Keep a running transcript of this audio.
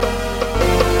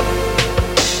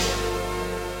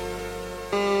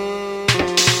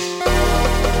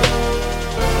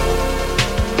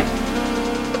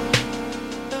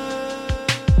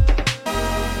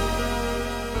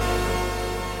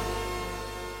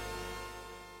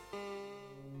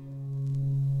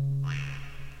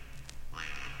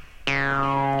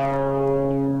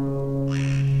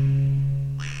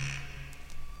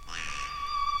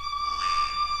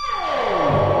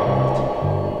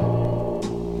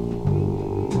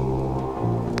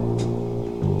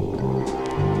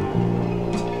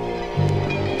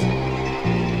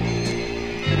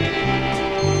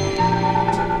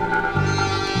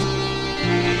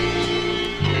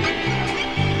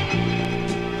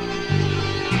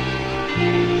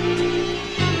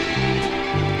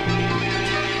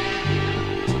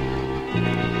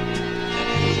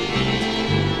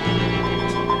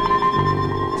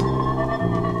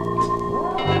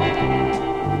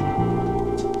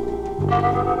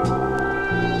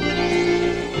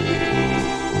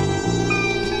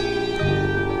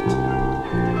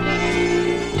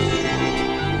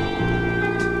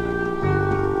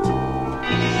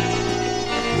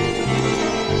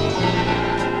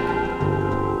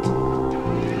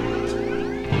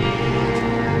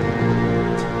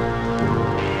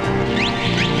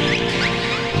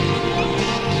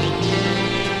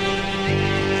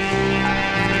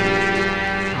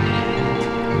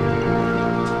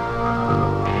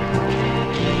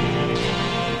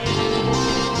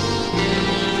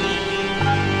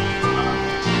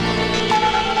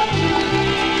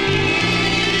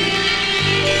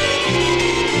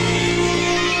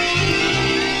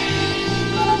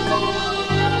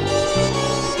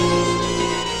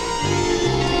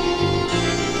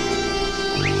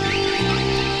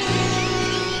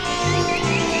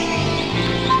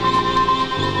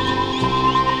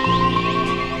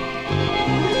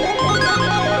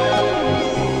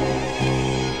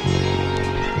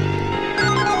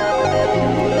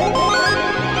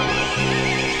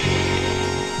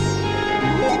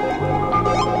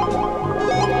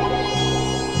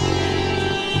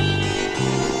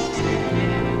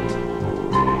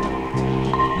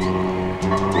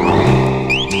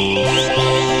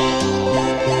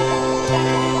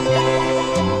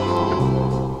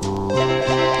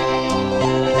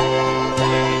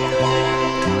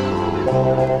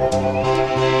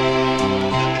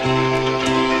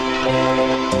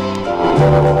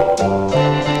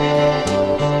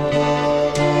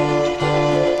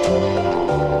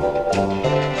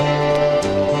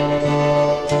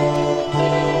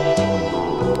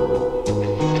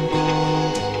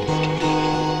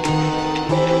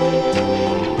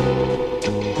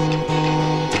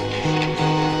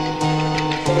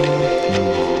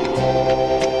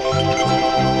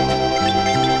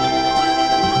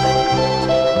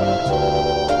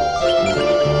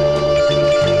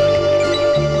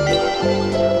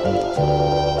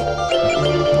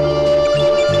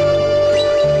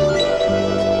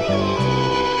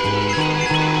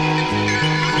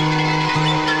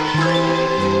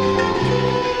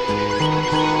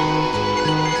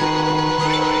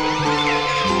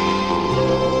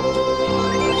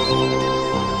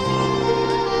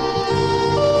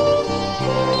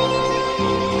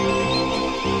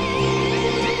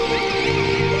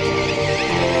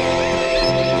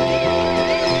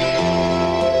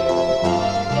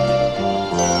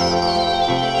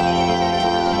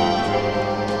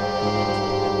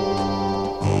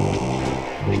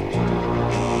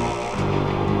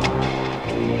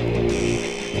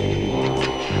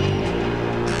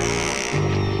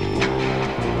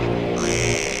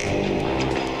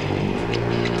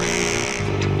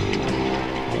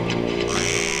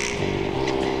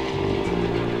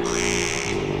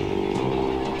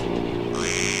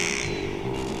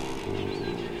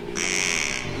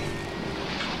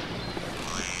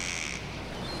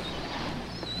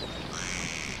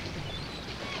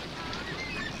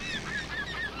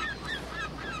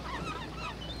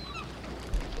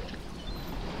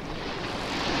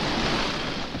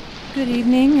Good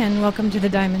evening and welcome to the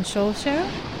Diamond Shoal Show.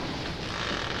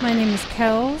 My name is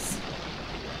Kells.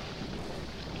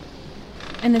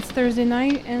 And it's Thursday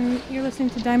night and you're listening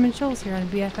to Diamond Shoals here on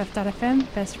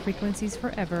BFF.FM, best frequencies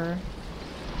forever.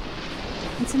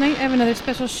 And tonight I have another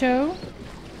special show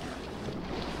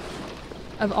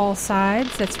of all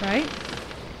sides, that's right.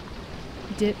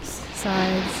 Dips,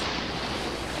 sides,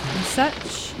 and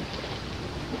such.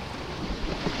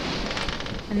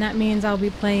 And that means I'll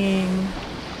be playing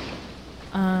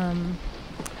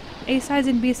A-sides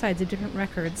and B-sides of different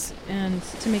records. And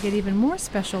to make it even more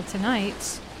special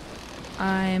tonight,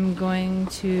 I'm going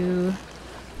to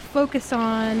focus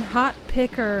on hot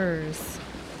pickers.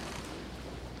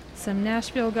 Some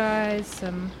Nashville guys,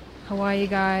 some Hawaii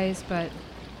guys,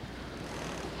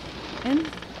 and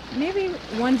maybe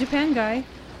one Japan guy,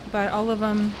 but all of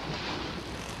them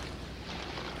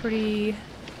pretty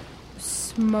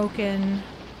smokin'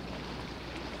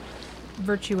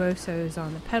 virtuosos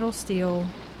on the pedal steel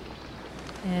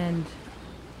and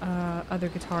other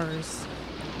guitars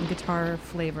and guitar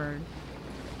flavored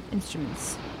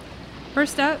instruments.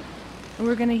 First up,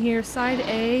 we're going to hear side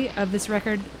A of this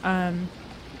record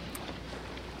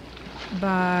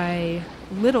by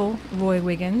Little Roy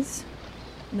Wiggins.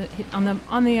 On the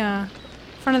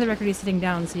front of the record he's sitting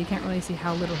down, so you can't really see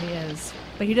how little he is,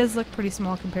 but he does look pretty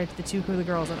small compared to the two hula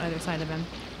girls on either side of him.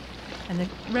 And the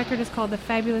record is called The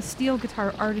Fabulous Steel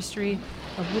Guitar Artistry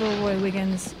of Little Roy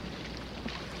Wiggins.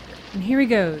 And here he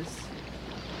goes.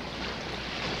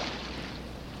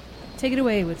 Take it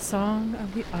away with Song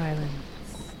of the Islands.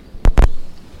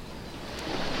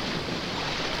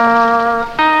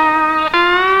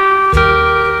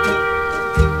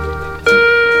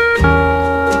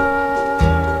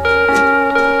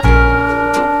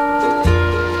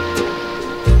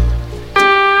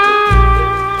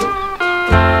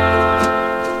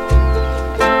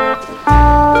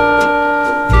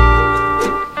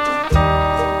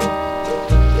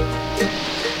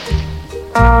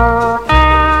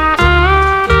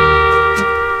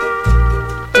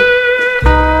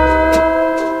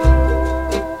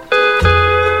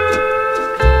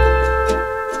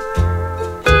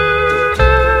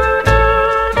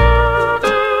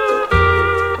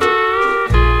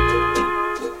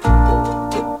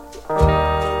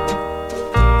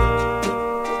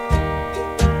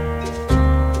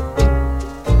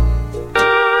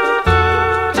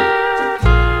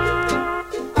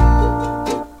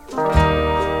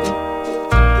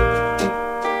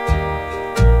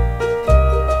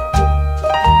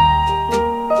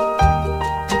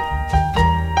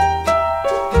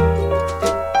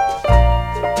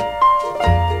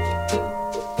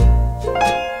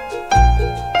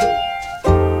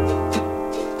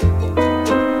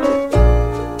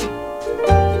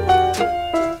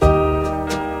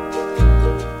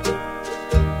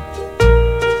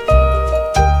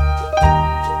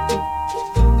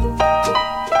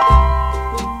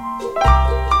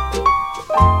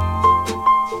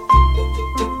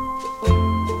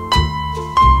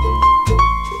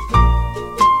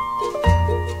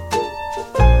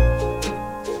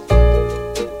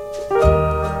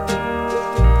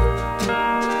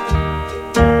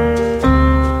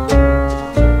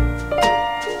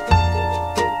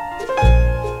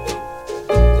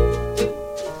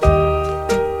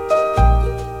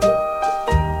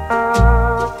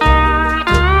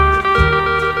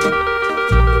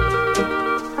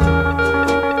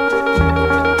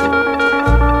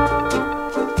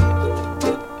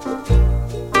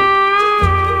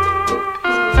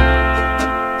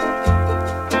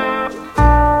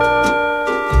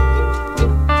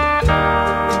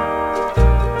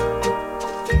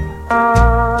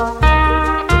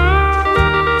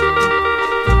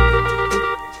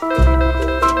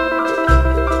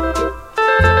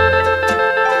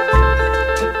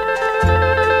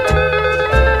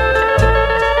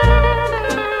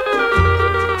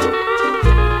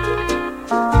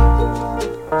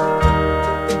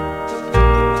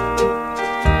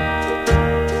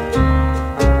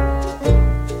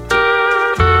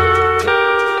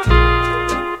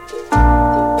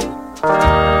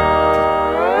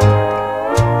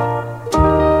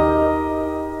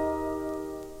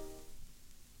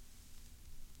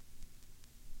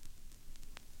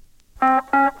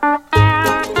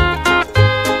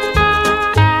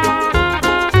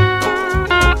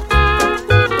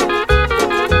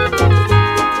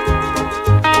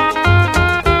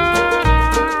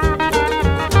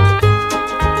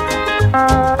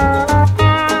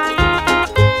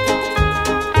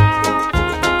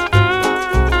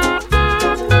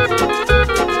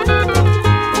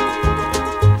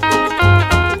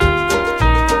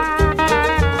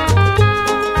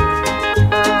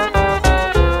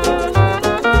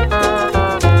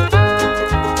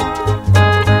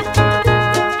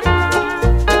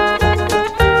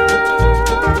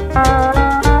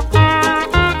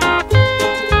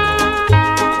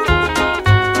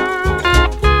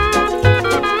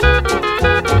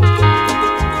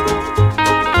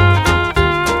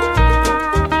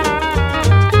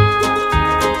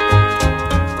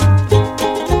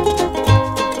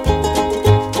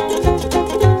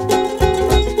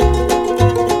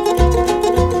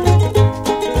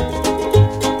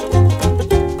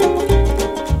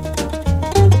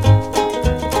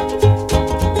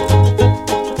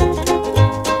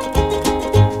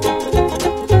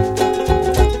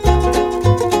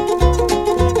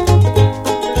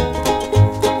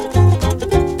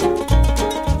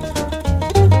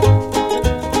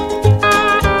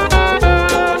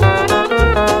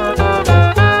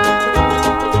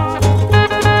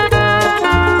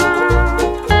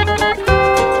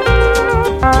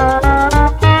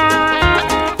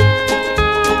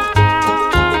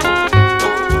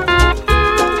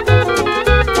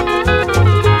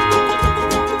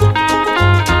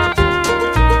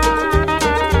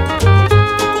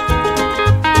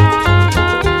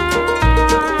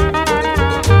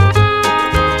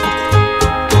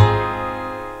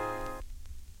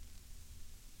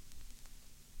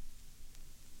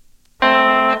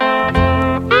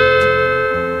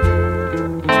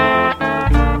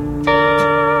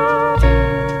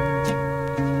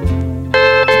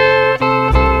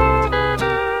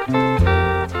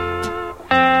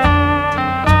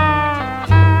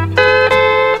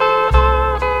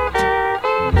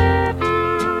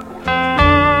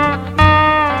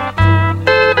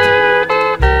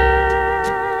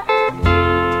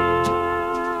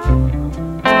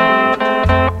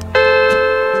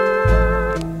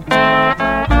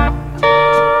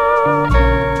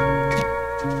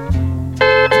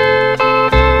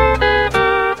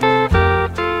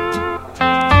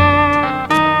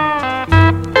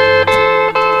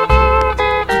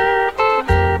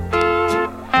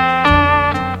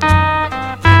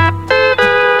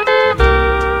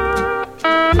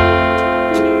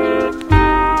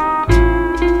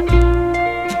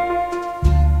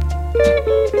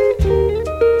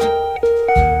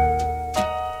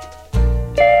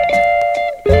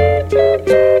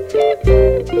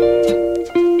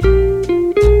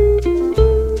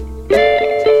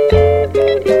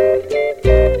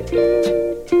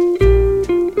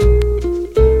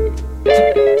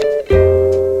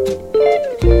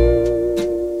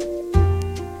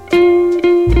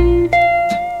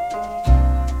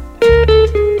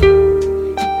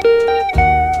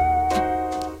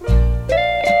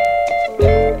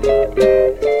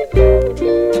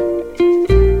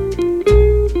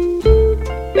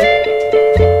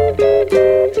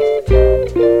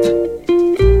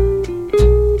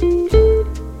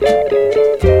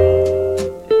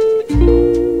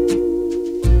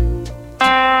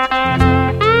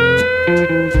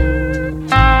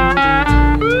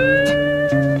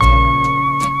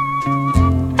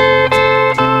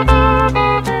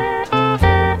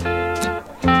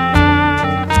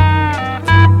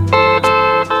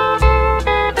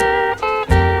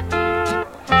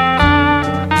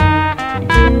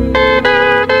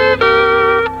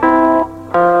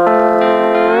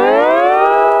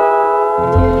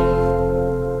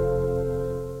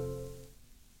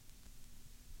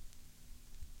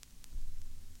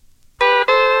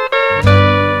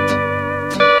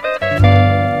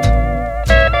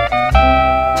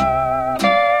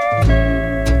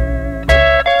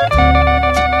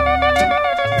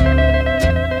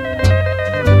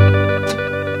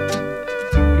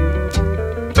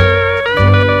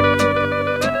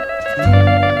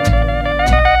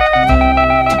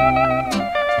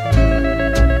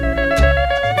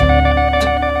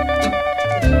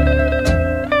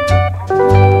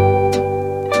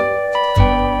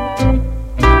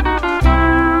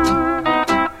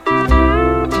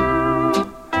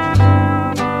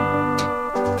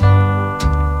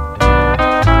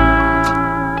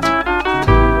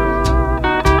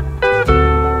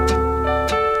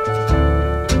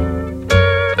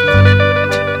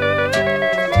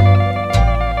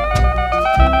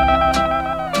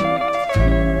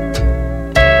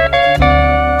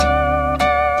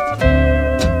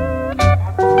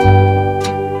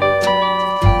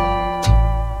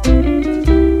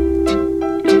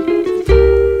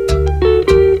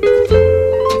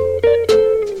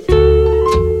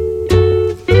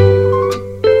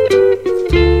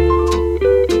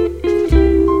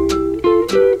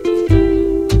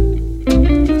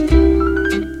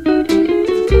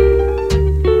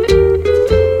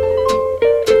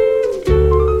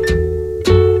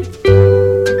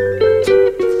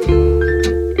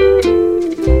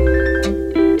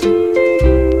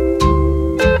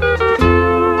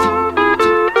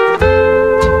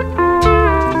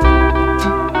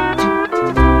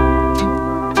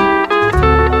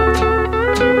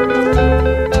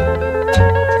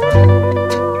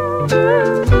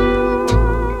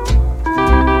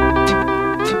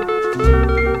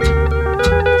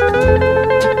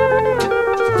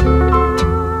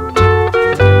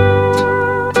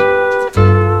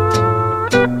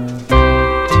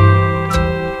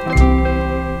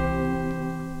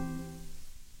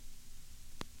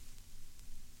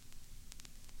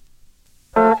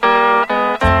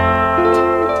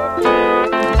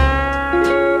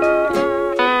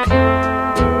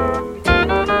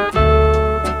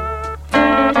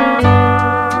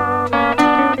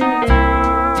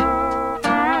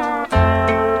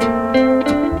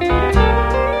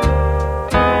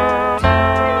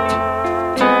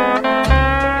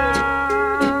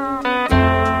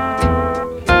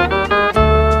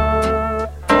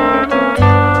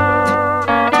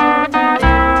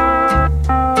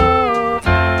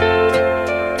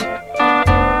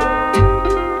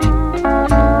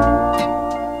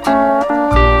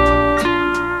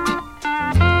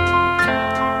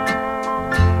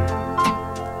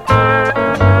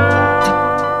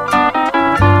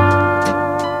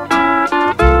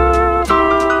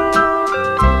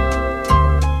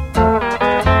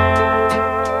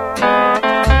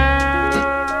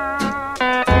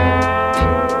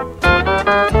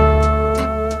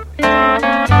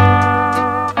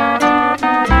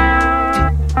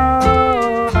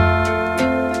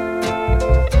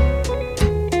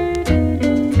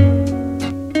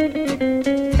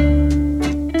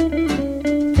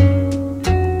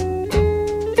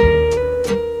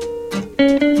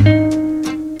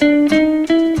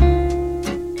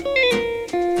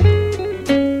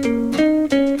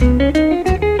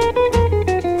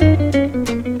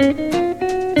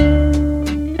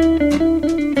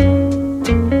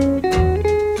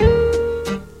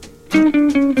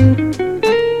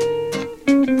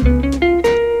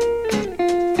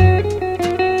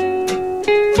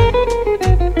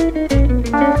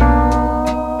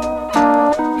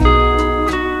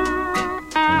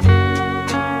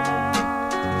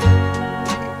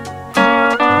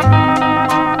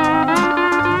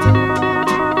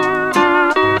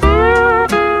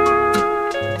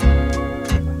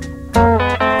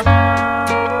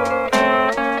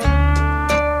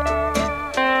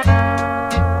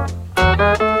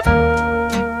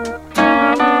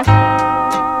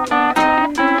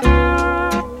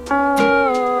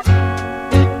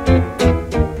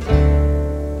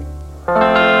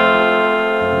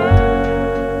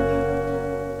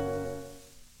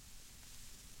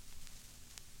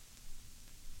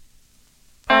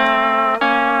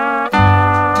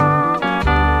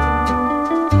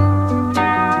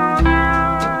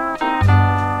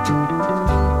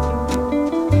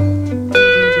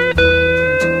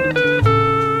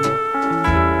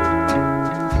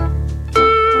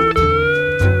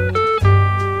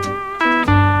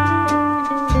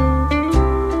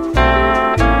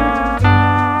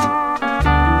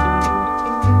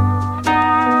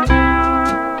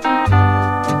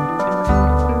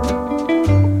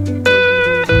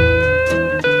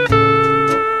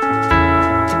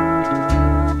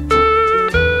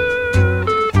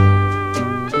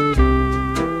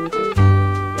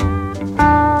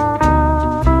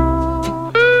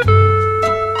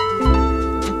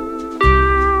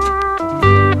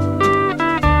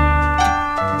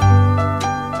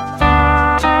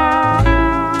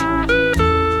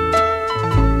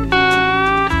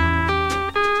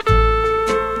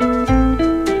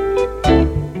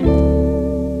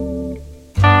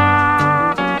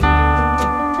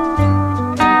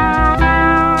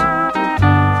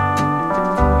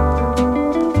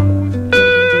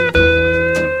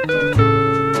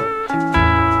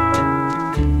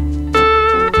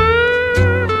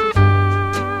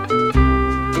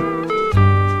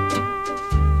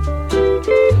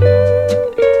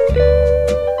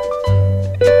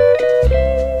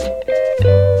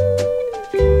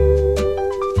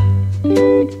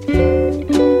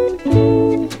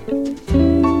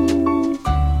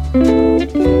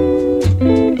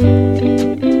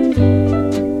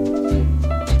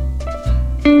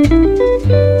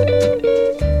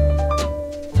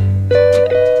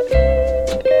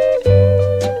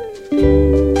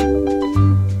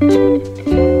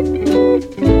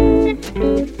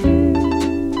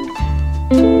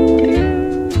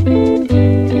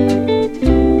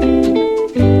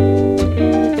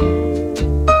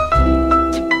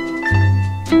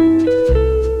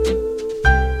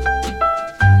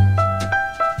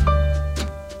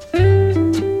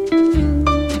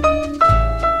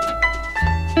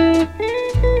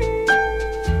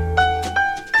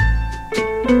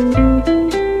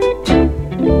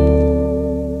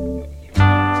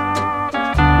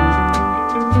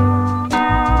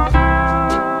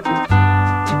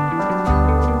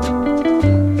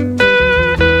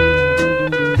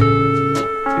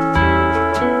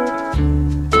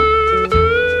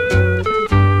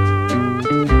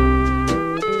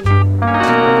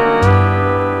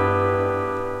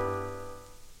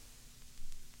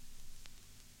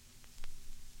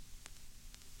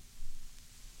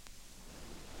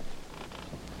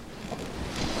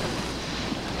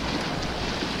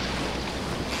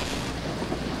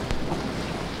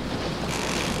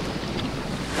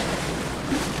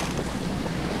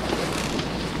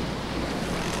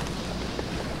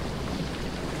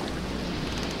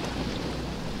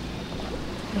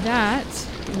 That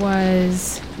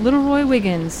was Little Roy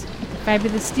Wiggins, the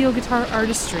fabulous steel guitar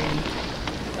artistry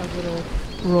of Little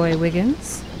Roy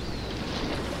Wiggins.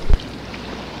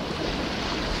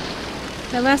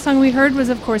 That last song we heard was,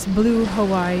 of course, Blue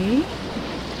Hawaii.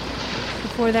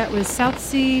 Before that was South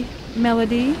Sea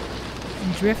Melody,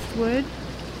 Driftwood,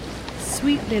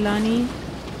 Sweet Leilani,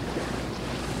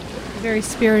 very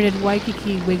spirited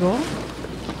Waikiki Wiggle.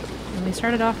 And we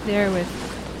started off there with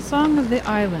Song of the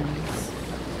Islands.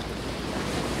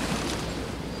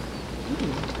 Ooh,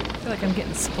 I feel like I'm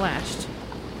getting splashed.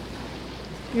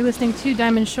 You're listening to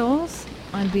Diamond Shoals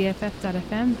on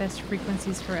BFF.FM, best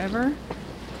frequencies forever.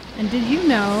 And did you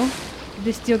know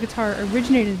this steel guitar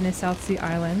originated in the South Sea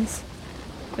Islands,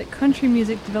 but country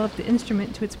music developed the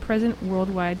instrument to its present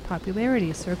worldwide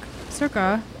popularity,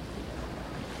 circa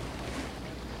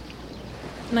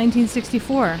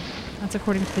 1964. That's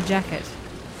according to the jacket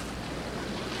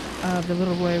of the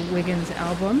Little Roy Wiggins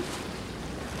album.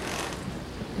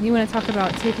 And you want to talk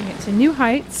about taking it to new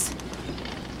heights.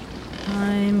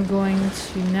 I'm going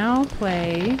to now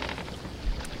play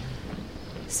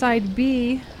side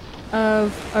B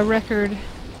of a record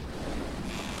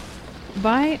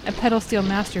by a pedal steel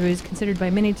master who is considered by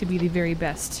many to be the very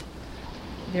best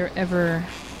there ever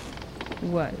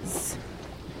was,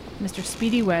 Mr.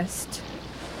 Speedy West.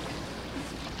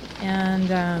 And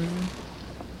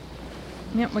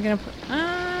yep, we're gonna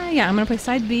I'm gonna play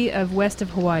side B of West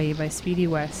of Hawaii by Speedy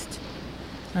West.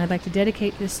 And I'd like to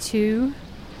dedicate this to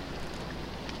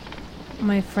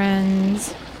my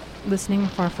friends listening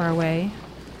far, far away: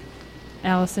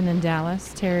 Allison in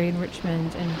Dallas, Terry in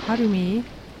Richmond, and Harumi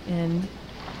in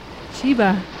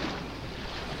Chiba.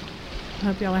 I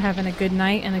hope y'all are having a good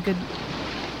night and a good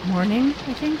morning,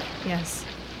 I think. Yes.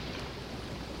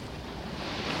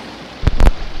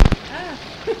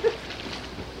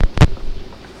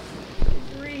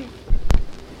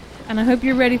 And I hope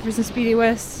you're ready for some Speedy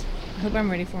West. I hope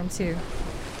I'm ready for him too.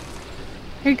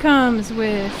 Here he comes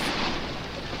with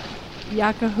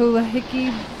Yakahula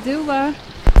Hickey Dula.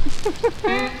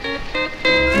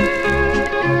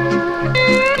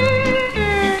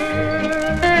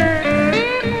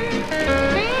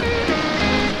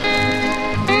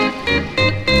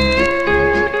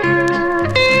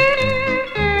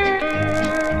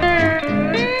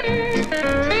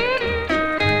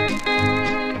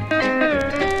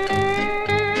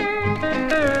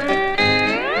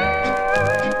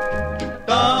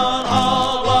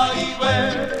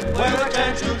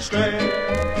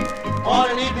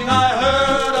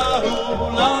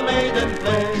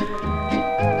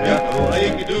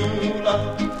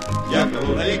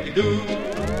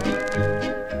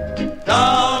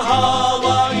 Down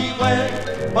Hawaii way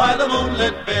by the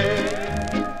moonlit bay,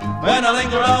 when I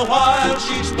lingered a while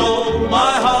she stole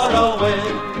my heart away.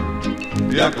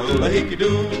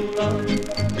 Yakula-hiki-doo-la,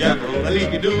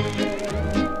 yakula-hiki-doo.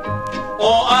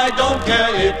 Oh, I don't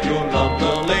care if you love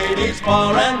the ladies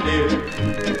far and near,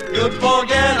 you'd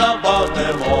forget about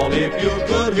them all if you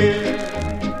could hear.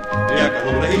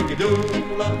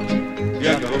 Yakula-hiki-doo-la,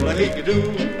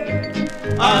 yakula-hiki-doo.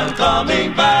 I'm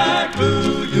coming back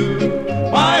to you,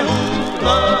 my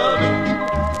hula-loo.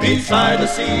 Beside the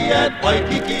sea at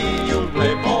Waikiki you'll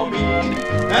play for me,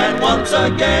 and once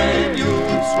again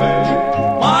you'll sway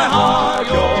my heart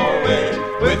your way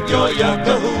with your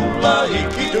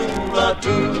yakahula-hiki-doo-la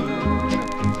too.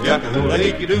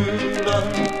 Yakahula-hiki-doo-la,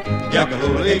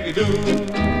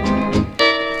 yakahula-hiki-doo.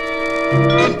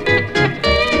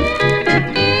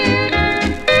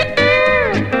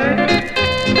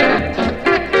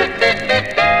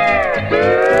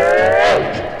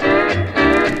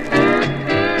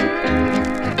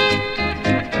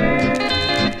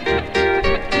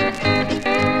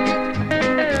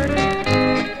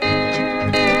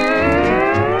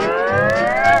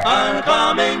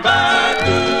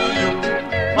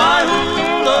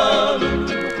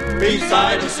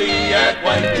 At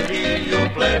Waikiki you'll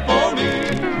play for me,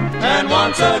 and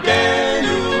once again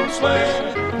you'll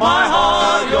sway my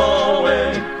heart your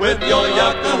way with your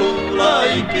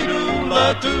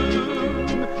yakahula-hiki-doo-la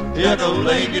too.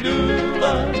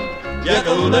 Yakahula-hiki-doo-la,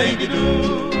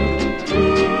 yakahula-hiki-doo.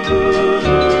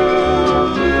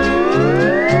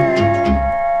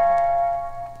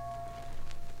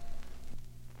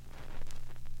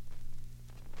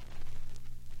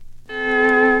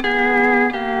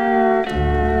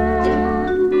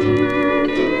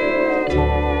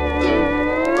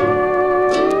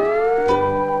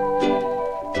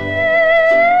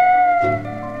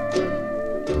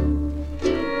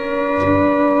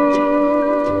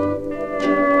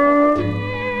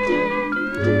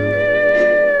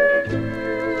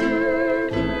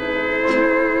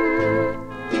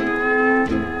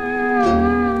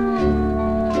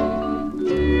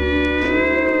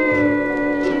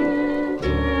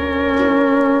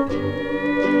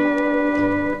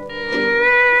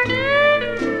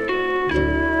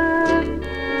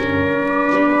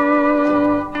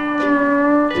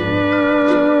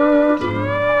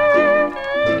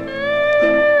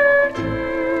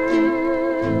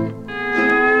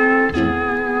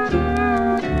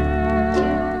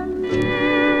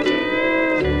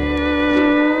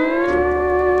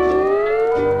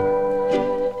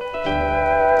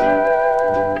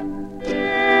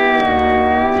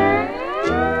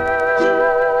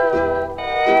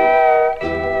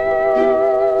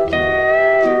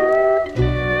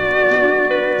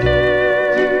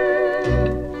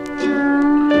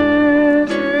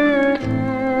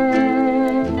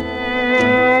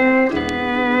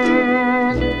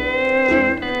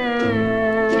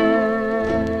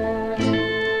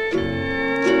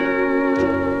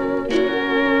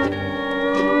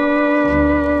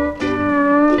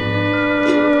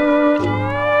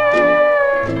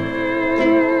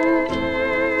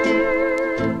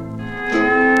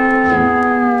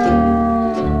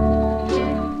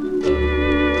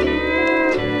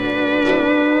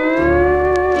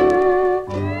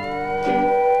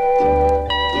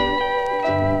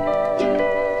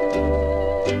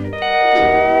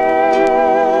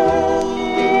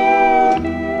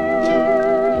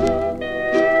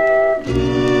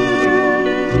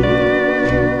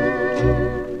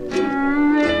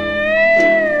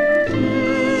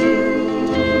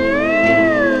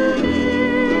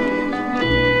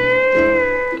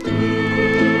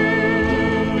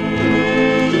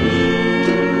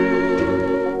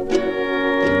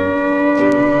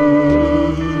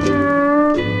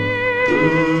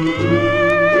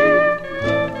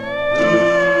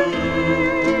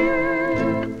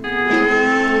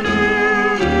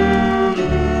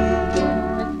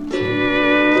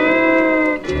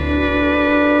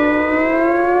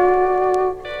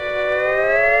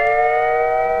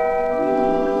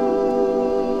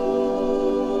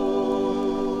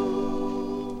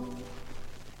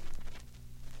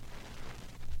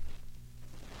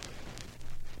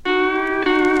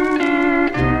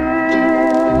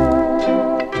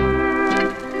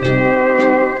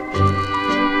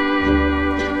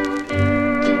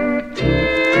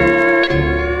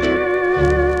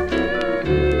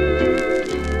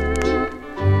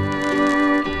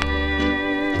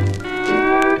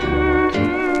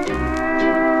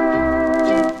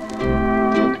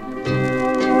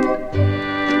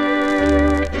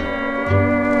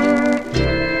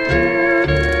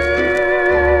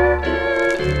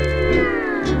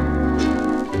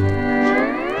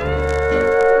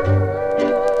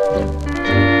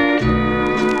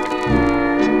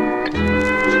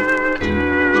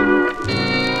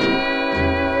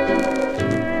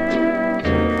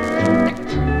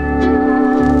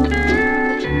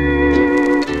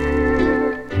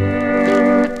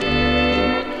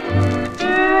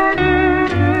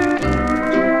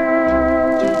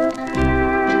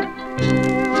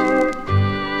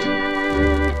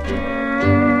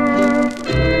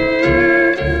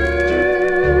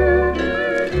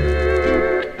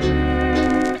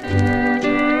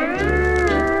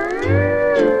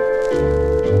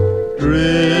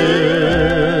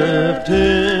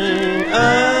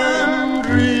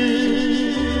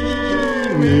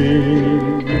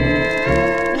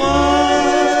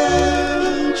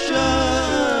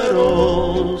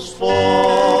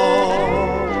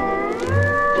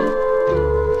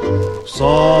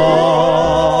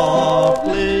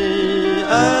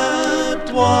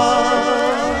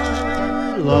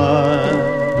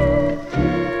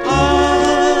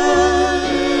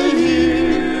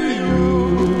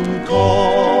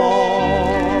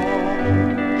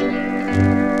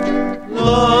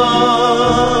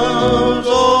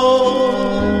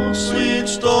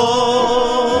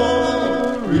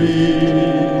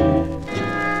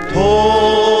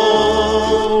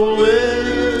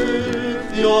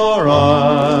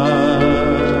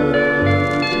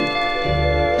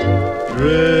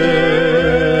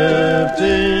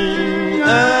 drifting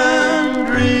and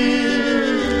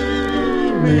dreaming,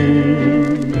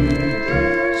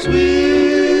 sweet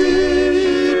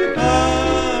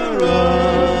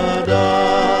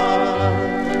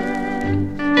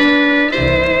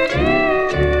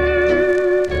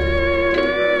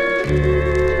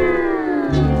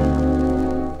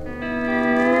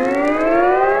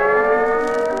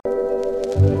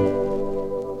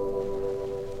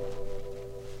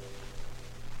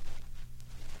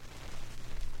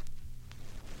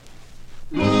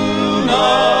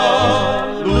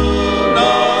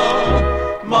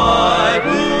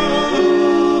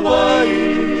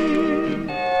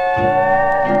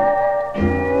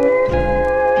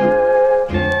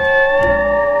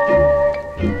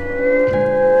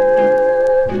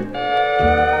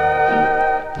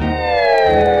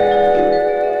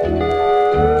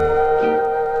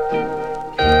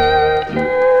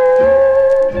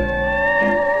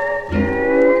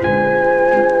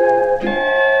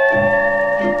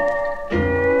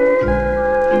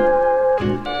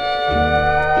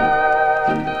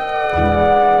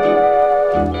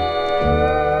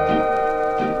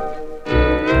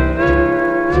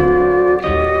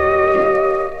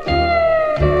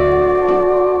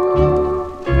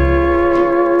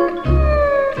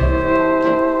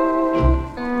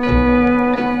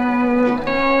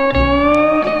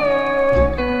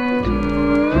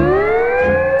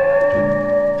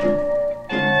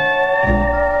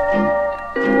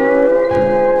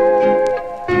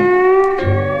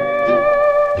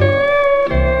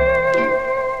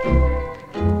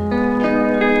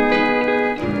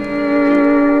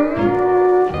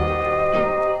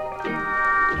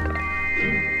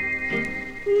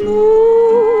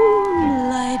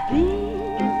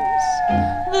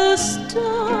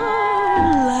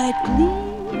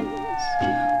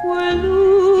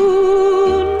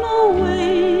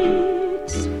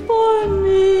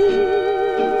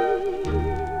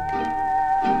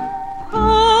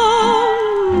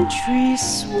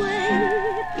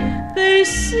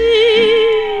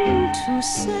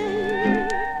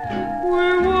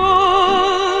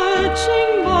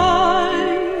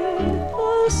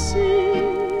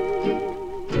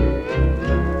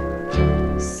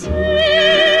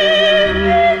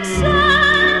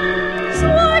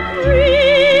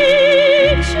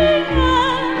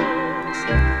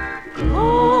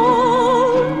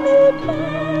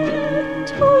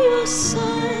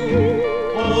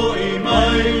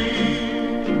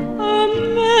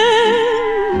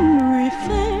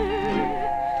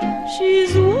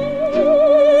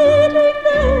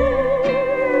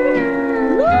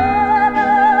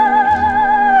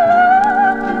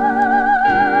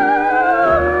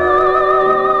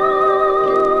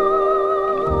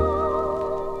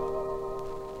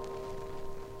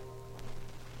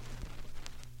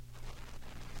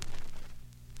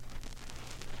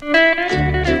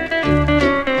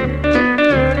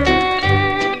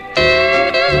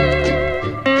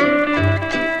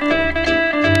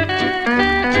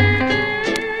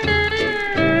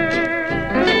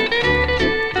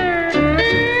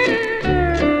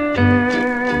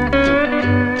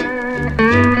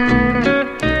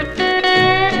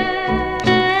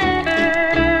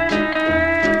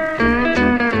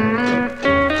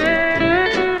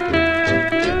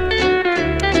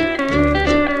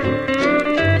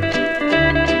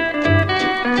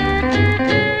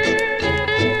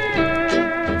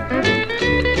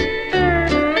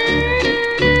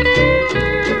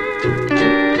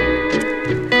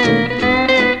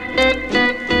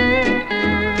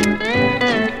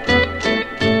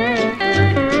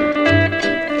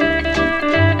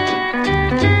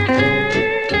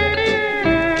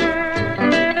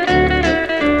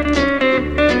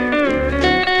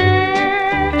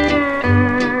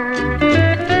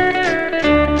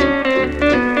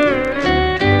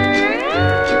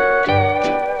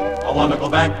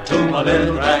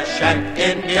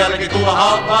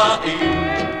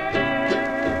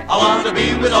I want to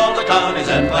be with all the Connies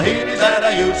and Fajitas that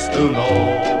I used to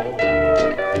know.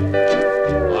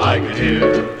 I can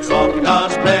hear the soft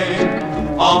cars playing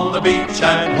on the beach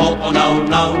and oh no,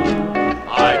 no.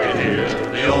 I can hear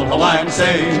the old Hawaiian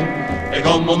saying, "E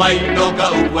como mai no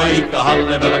ka uwe ka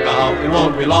halle bela ka hau." It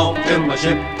won't be long till my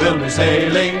ship will be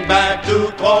sailing back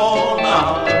to Kona.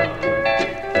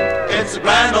 It's a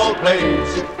grand old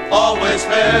place, always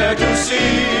fair to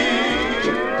see.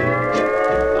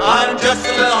 I'm just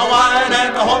a little Hawaiian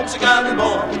and a homesick island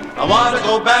boy. I want to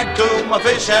go back to my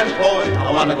fish and poi.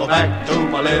 I want to go back to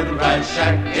my little rice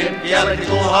shack in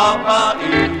Kealakekua,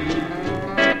 Hawaii.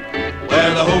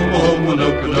 where the humu humu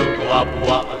nuku nuku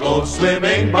apua go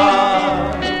swimming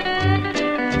by.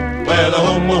 Where the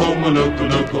humu humu nuku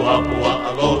nuku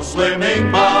apua go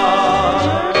swimming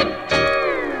by.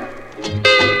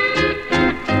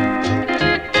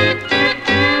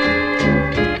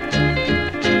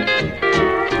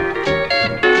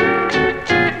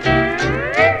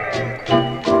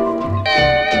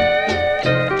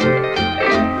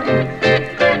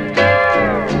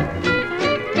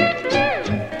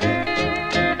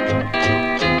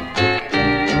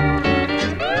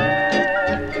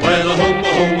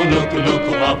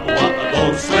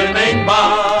 Swimming by,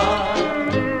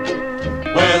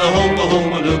 where the humu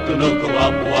humu nuku nuku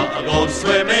apua go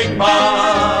swimming by.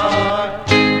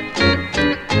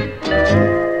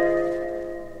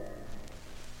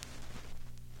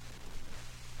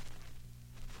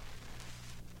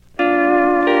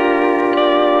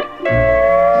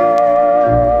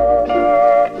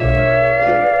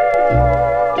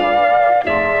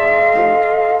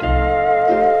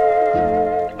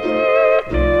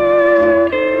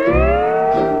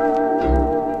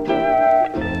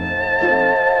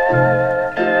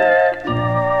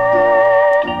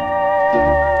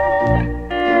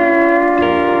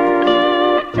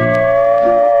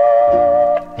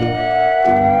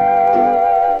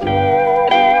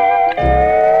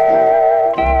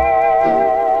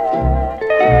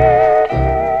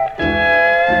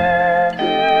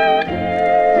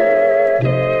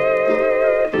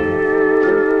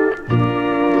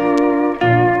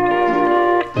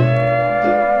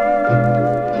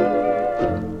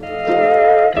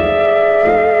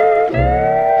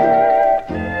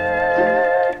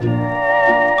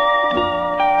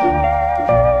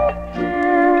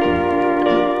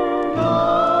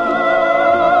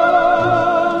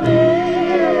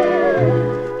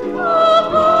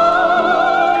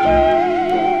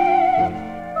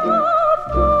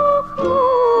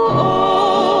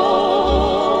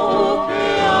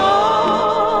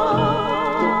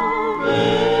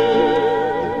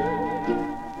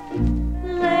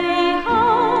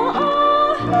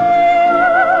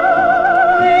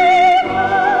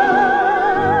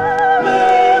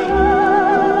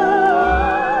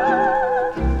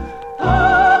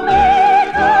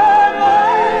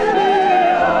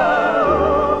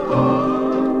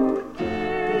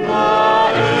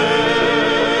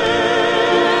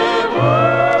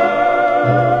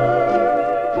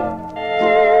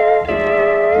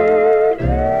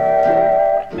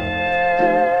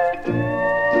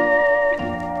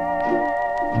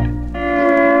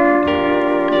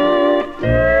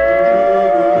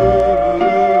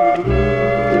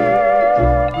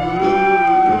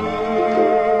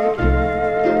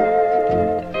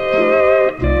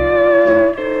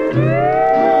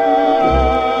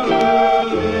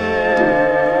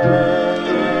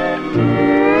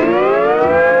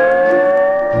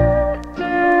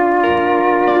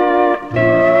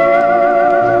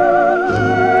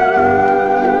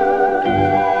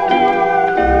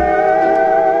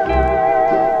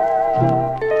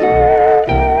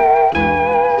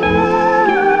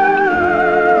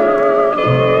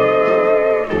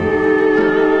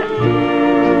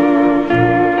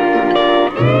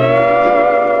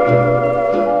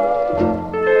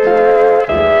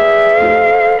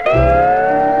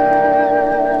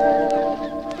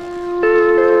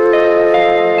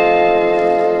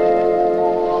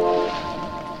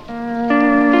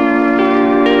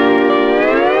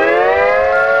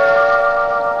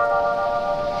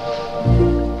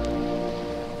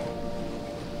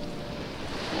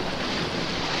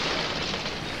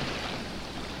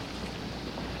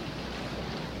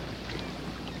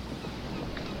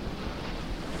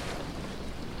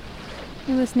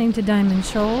 You're listening to Diamond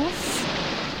Shoals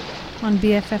on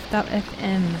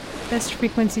BFF.FM. Best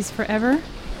frequencies forever.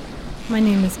 My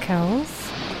name is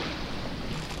Kels.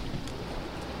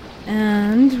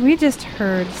 And we just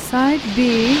heard side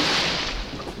B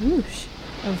whoosh,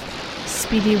 of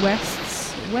Speedy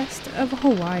West's West of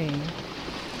Hawaii.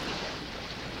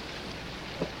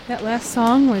 That last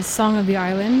song was Song of the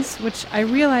Islands, which I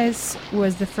realize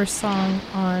was the first song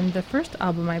on the first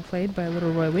album I played by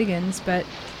Little Roy Wiggins, but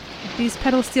these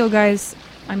pedal steel guys,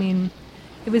 I mean,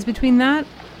 it was between that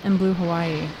and Blue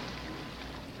Hawaii,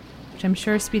 which I'm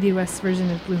sure Speedy West's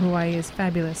version of Blue Hawaii is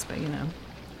fabulous, but you know,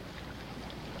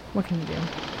 what can you do?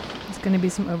 There's going to be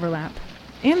some overlap.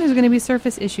 And there's going to be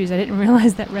surface issues. I didn't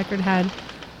realize that record had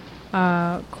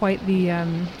quite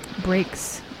the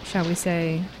breaks, shall we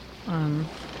say,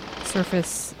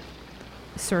 surf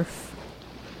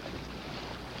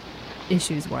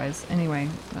issues-wise. Anyway,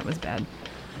 that was bad.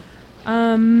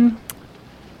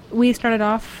 We started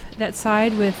off that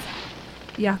side with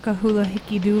Yakahula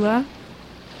Hikidula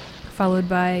followed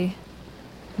by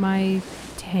My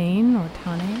Tane or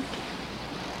Tane,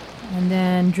 and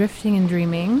then Drifting and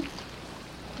Dreaming,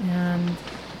 and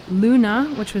Luna,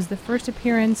 which was the first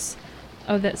appearance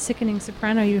of that sickening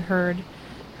soprano you heard.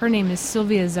 Her name is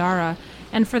Sylvia Zara,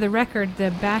 and for the record,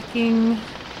 the backing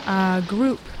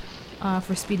group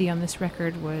for Speedy on this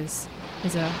record is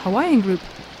a Hawaiian group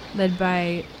led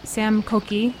by Sam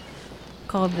Koki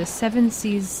called the Seven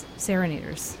Seas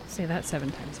Serenaders. Say that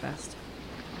 7 times fast.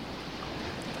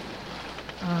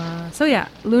 So yeah,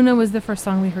 Luna was the first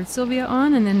song we heard Sylvia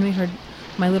on, and then we heard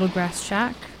My Little Grass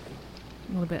Shack,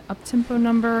 a little bit up-tempo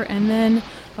number, and then,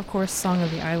 of course, Song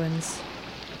of the Islands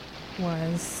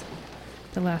was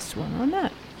the last one on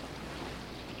that.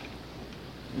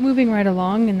 Moving right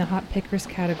along in the Hot Pickers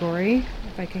category,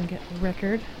 if I can get the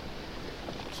record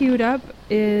queued up,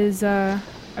 is a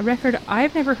record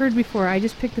I've never heard before. I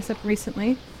just picked this up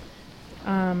recently,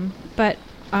 but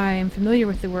I am familiar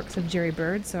with the works of Jerry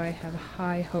Byrd, so I have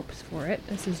high hopes for it.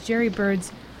 This is Jerry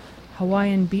Byrd's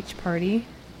Hawaiian Beach Party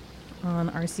on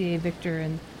RCA Victor,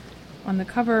 and on the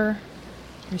cover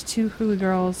there's 2 hula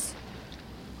girls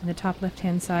in the top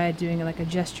left-hand side doing like a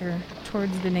gesture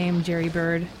towards the name Jerry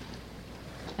Byrd,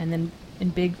 and then in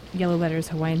big yellow letters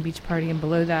Hawaiian Beach Party, and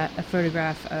below that a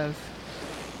photograph of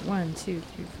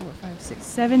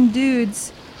 7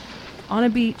 dudes on a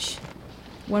beach,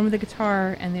 one with a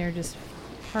guitar, and they're just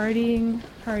partying,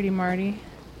 hardy marty.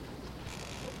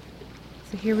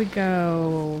 So here we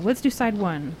go. Let's do side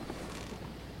 1.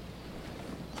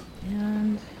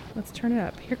 And let's turn it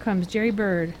up. Here comes Jerry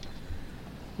Byrd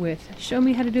with Show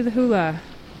Me How to Do the Hula.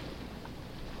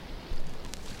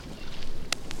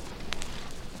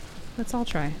 Let's all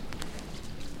try.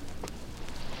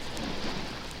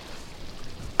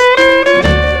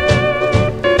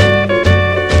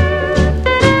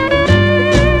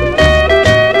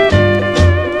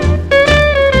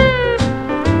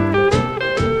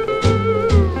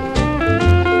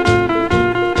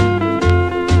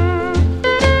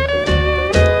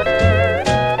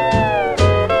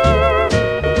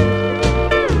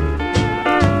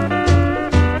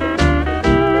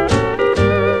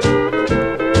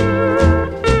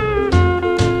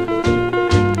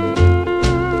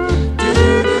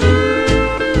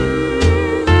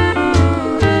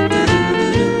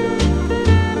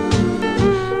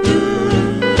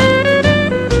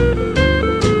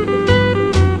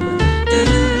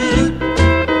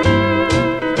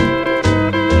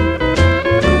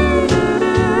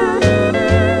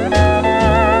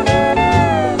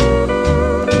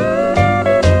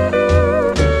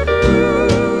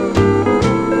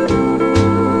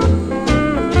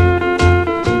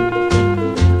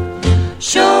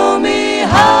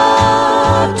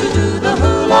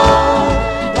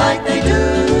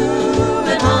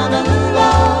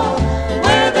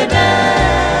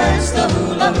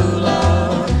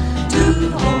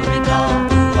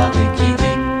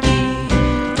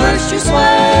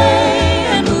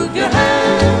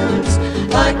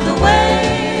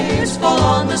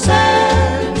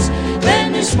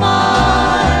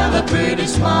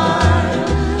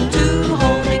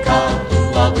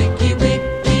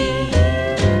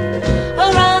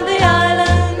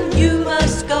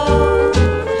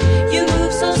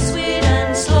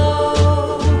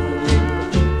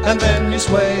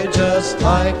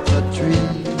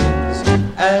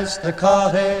 The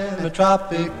caught in the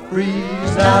tropic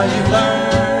breeze. Now you've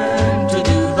learned to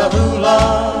do the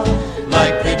hula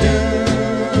like they do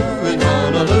in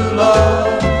Honolulu,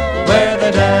 where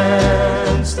they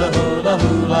dance the hula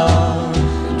hula.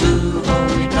 Do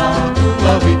ho-rika,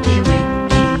 hula wiki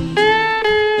wiki.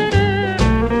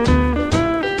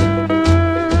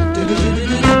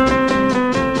 Do-do-do-do-do.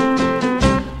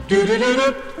 Do-do-do-do.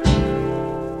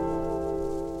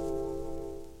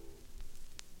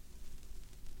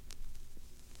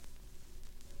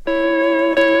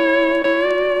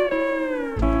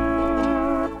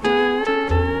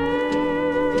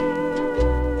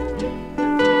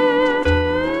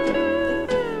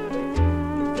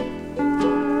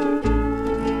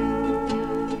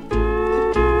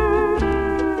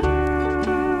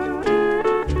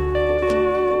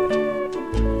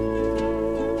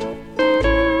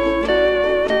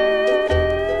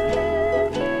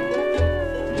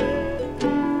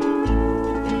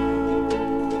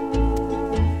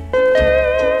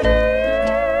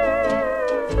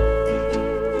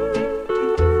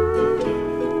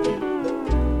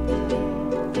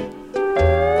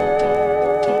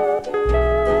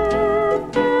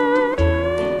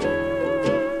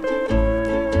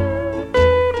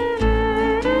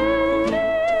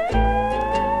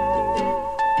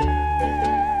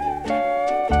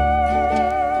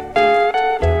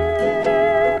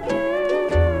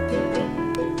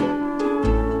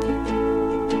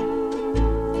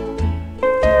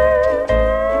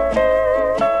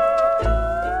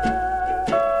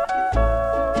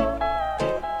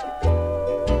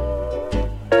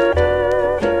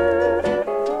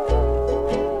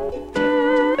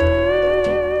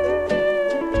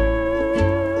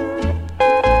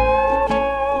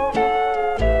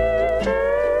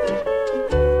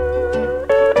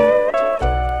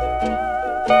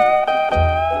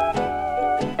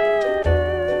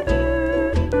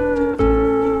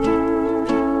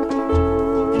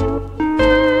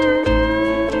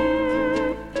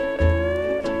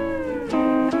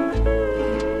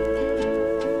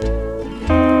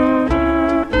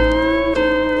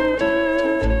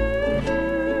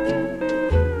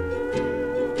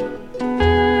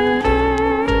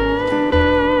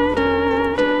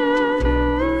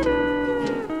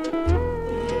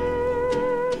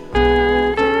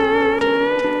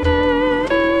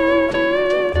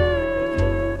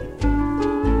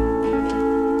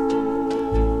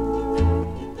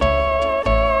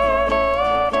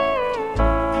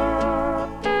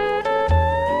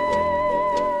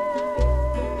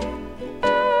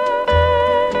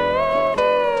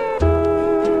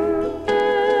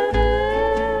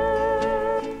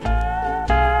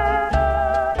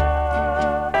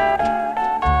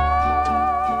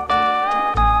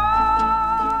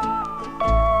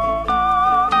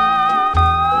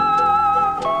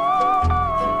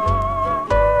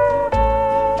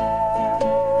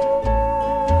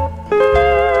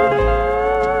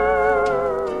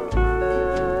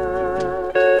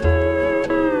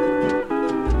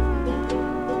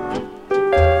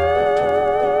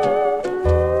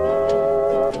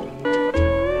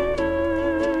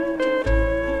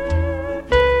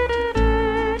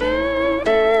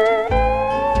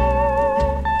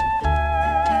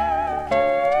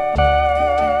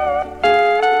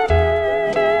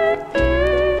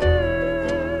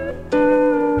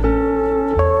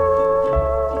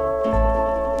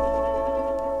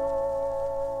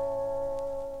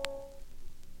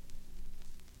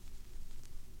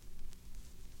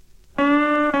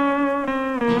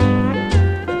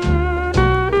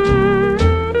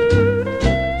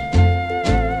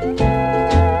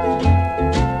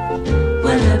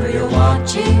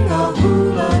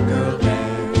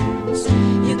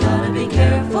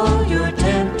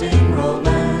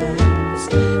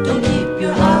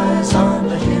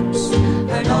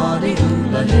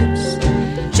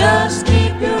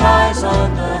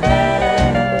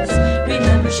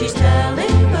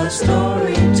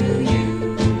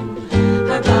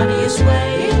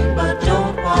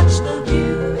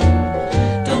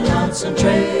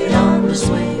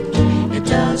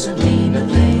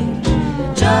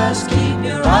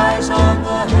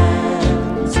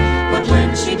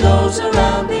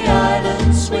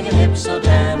 so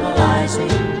tantalizing.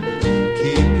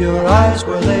 Keep your eyes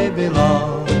where they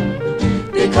belong,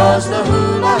 because the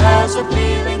hula has a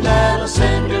feeling that'll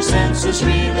send your senses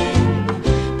reeling,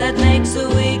 that makes a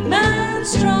weak man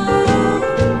strong.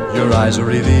 your eyes are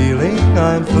revealing,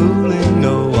 I'm fooling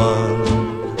no one.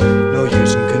 No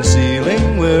use in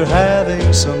concealing, we're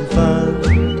having some fun.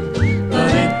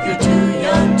 But if you're too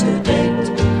young to date,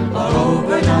 or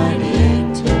over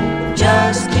 98,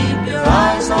 just keep your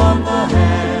eyes on the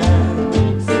hands.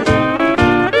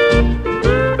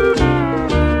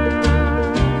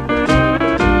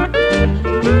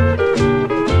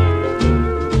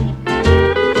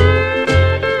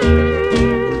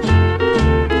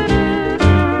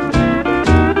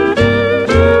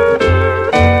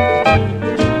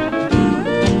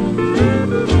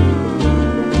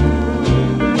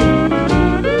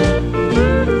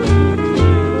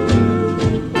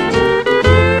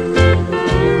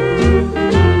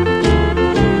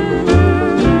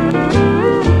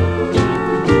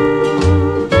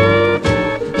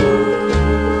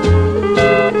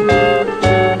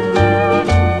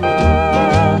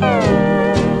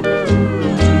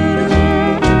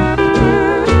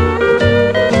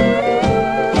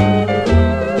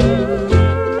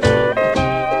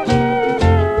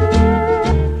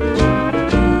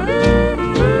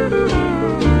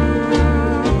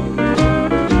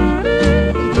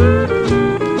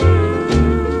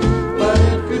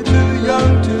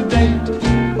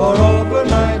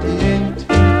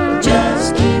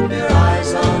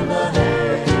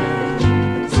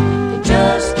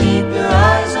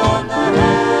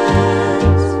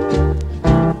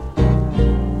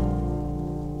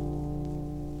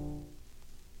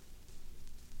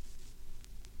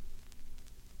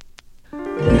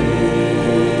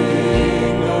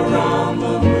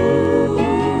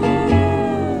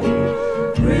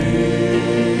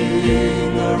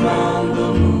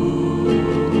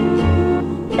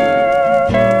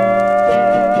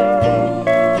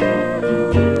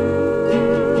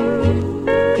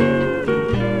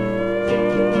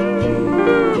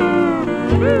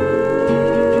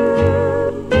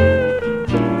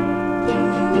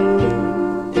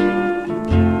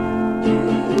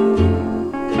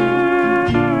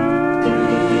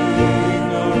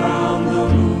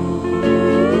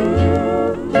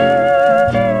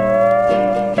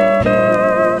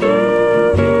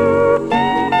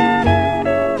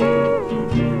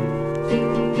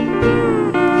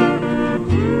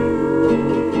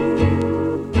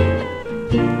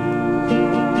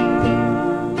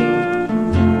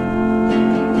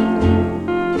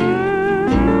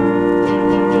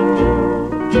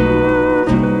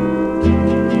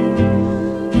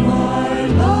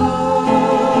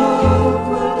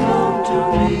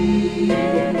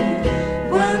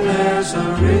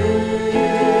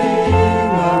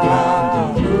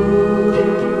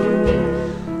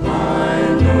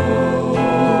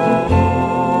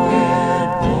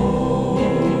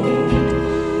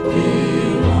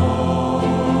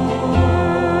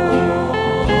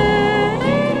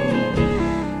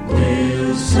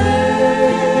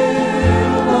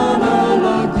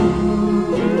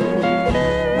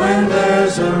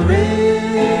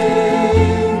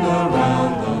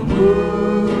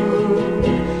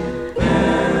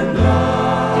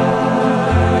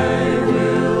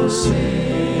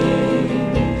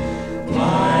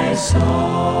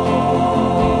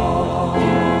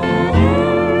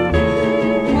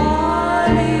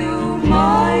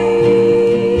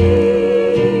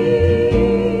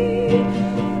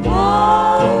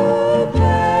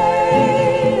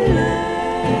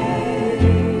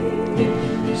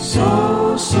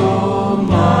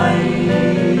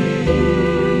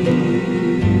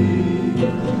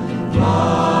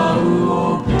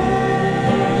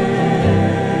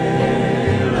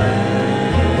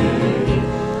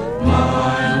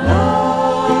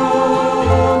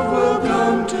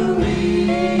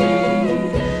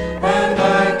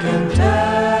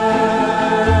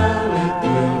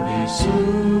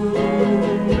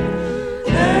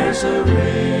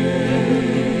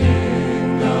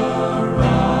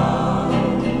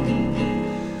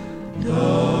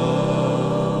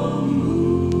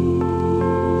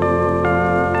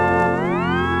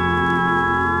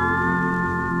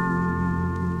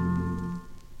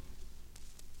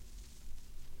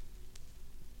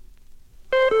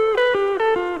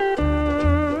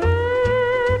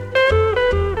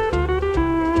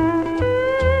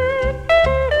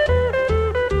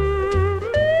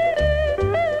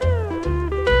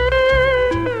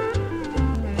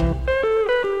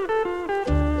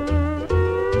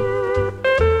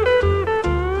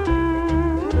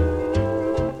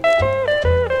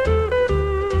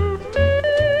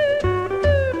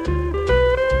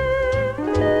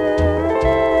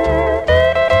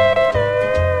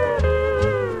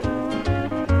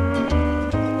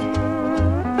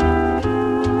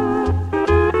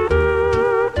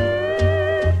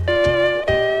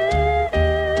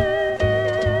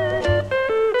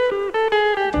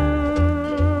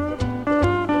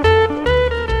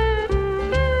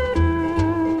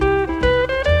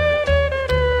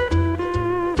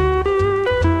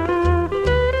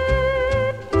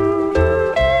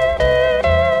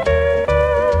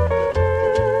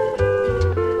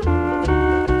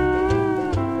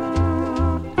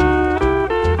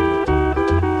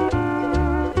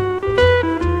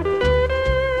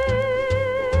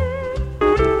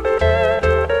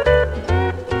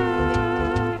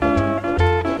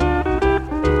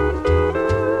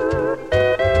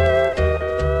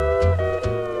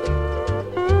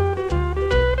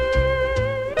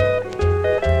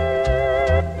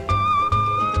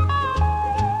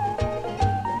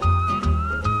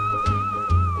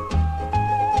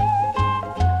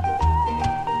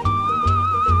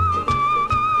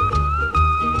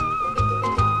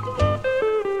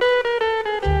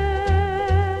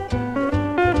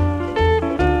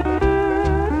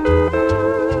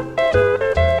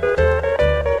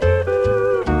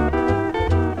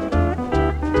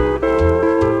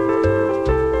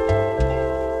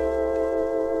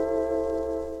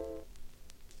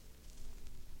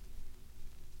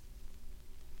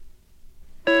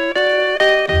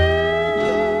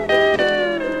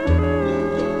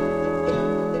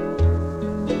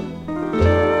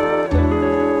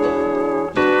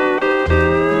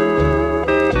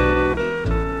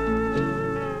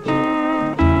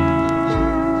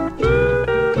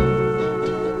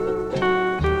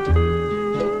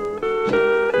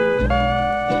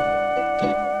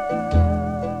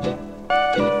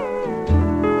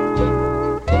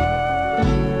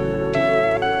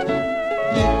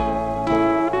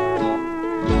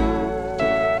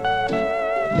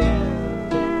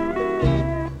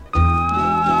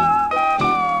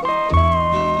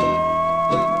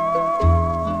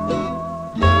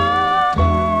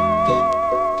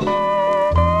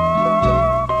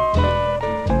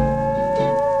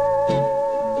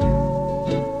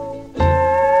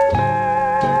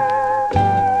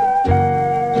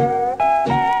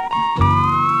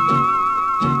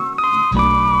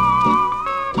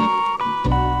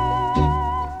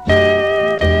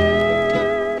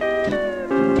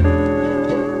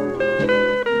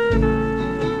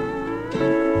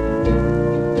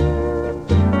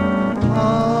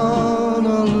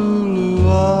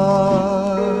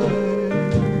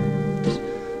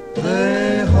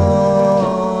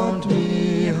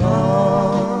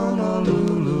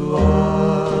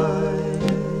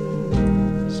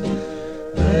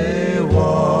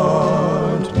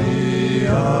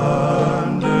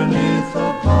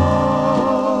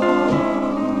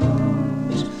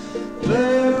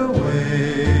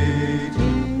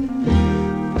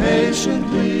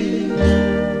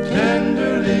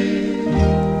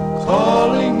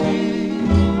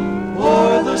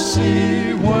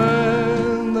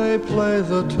 when they play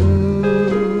the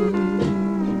tune.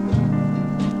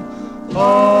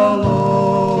 Aloha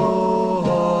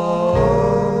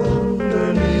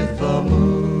underneath the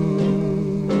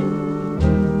moon.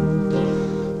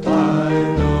 I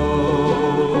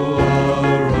know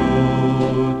our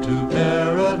road to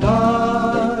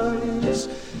paradise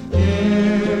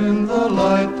in the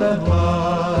light that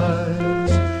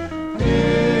lies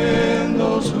in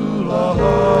those hula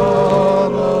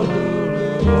Honolulu eyes.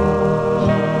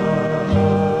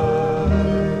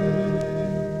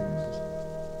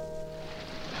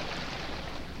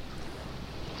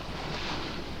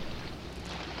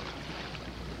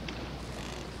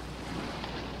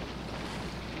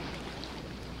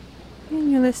 And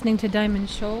you're listening to Diamond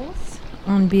Shoals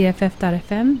on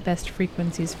BFF.FM, best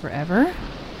frequencies forever.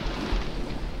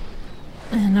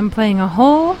 And I'm playing a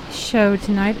whole show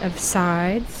tonight of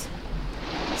sides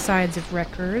of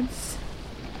records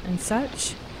and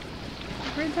such.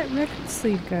 Where'd that record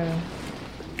sleeve go?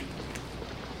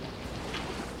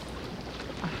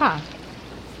 Aha!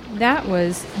 That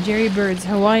was Jerry Bird's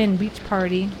Hawaiian Beach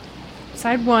Party,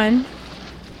 side 1,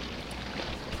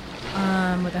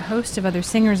 with a host of other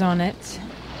singers on it.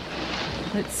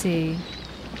 Let's see.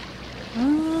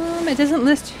 It doesn't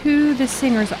list who the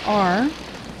singers are,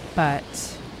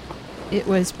 but it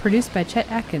was produced by Chet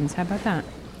Atkins. How about that?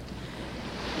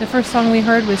 The first song we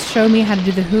heard was Show Me How to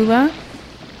Do the Hula.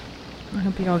 I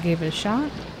hope you all gave it a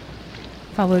shot.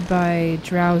 Followed by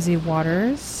Drowsy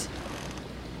Waters.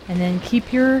 And then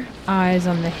Keep Your Eyes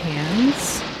on the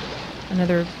Hands.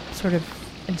 Another sort of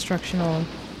instructional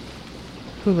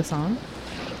hula song.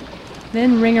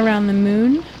 Then Ring Around the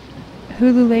Moon,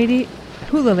 Hula Lady,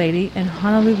 and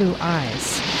Honolulu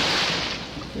Eyes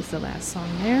is the last song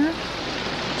there.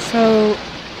 So,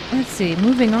 let's see,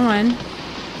 moving on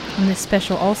this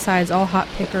special All Sides, All Hot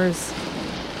Pickers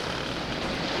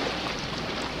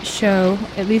show,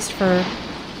 at least for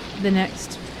the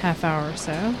next half hour or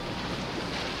so.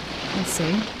 Let's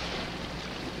see.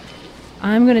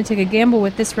 I'm going to take a gamble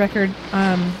with this record,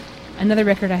 another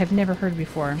record I have never heard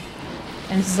before.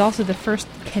 And this is also the first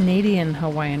Canadian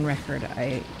Hawaiian record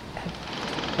I have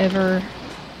ever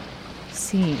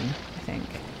seen, I think.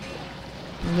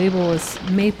 The label is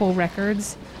Maple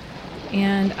Records.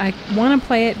 And I want to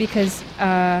play it because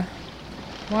while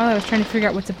I was trying to figure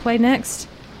out what to play next,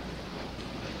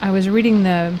 I was reading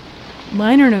the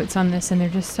liner notes on this, and they're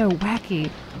just so wacky.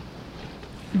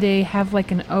 They have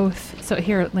like an oath. So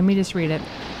here, let me just read it.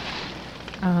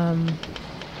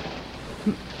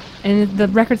 And the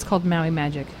record's called Maui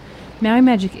Magic. Maui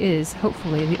Magic is,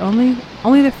 hopefully, only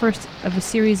the first of a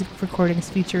series of recordings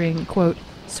featuring, quote,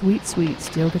 sweet, sweet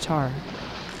steel guitar,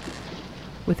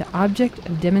 with the object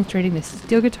of demonstrating the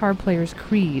steel guitar player's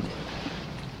creed,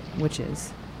 which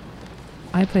is,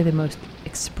 I play the most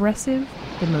expressive,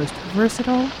 the most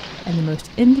versatile, and the most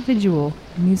individual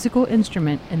musical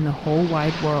instrument in the whole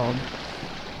wide world.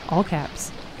 All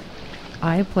caps.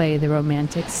 I play the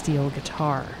romantic steel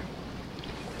guitar.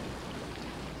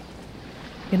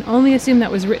 I can only assume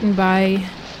that was written by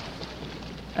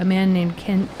a man named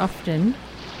Ken Ufton,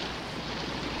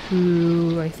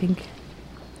 who I think,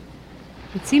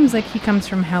 it seems like he comes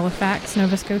from Halifax,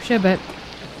 Nova Scotia, but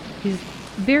he's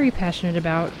very passionate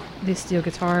about this steel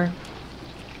guitar.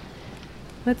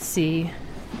 Let's see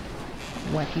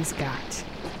what he's got.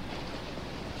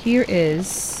 Here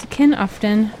is Ken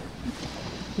Ufton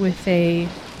with a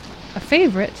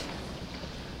favorite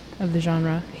of the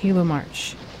genre, Hilo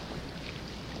March,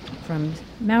 from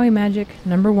Maui Magic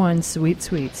 #1, Sweet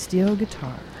Sweet Steel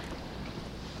Guitar.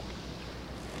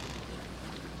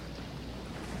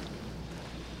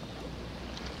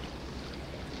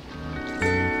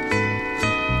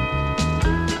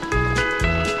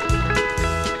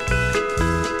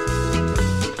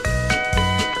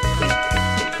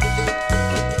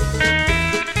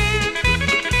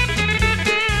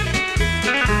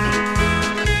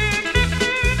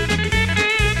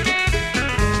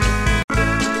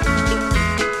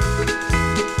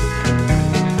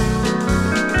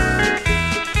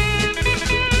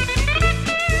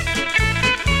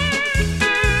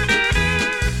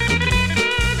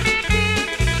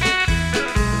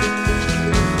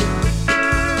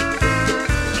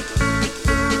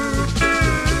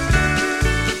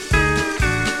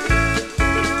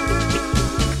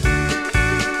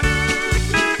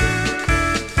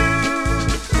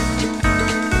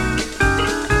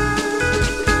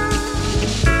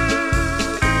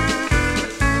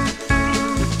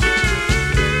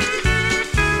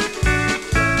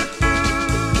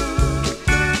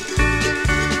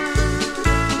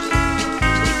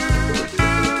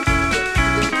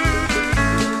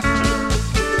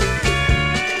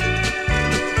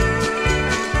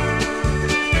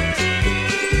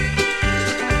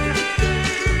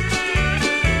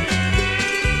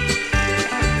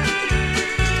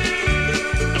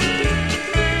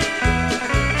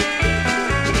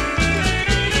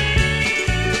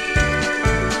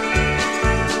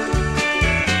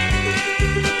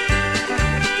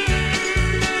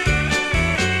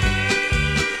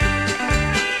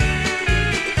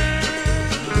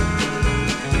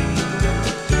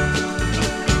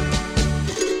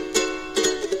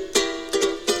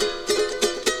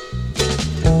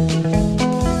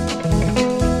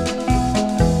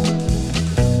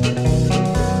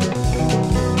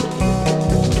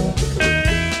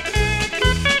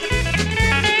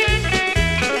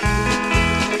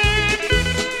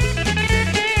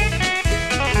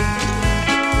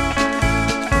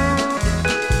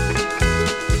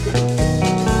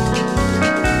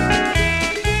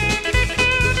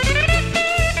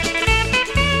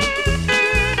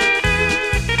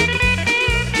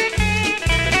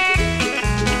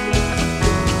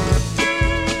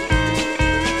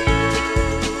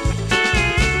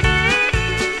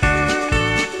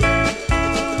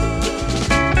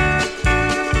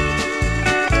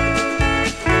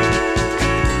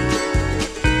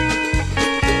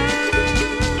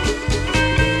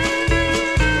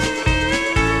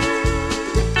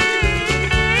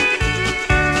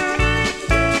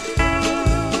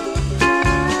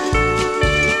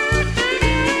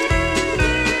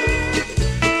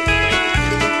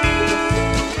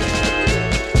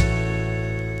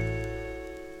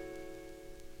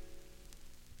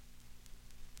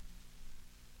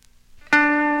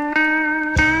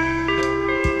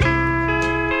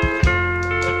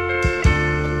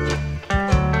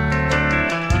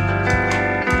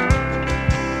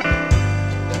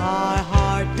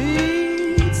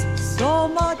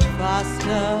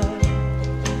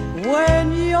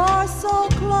 You're so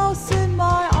close in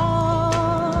my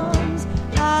arms,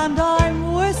 and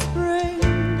I'm whispering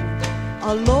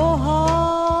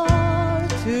aloha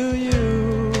to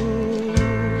you.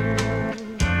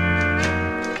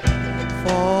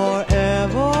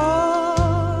 Forever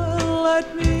let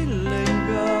me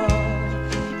linger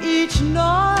each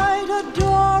night,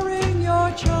 adoring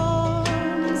your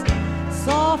charms,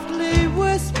 softly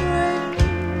whispering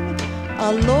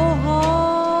aloha.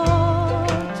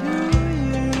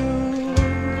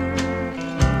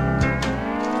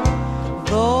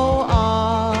 Though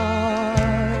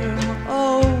I'm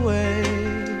away,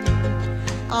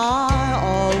 I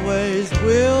always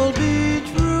will be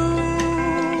true.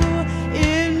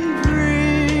 In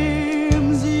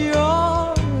dreams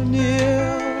you're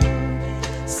near,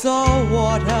 so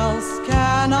what else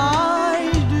can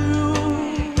I do?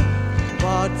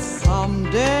 But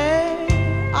someday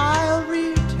I'll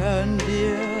return,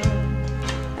 dear,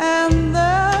 and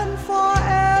then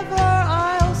forever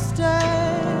I'll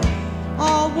stay,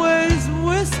 always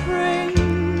whispering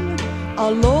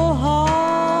aloha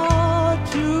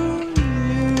to you.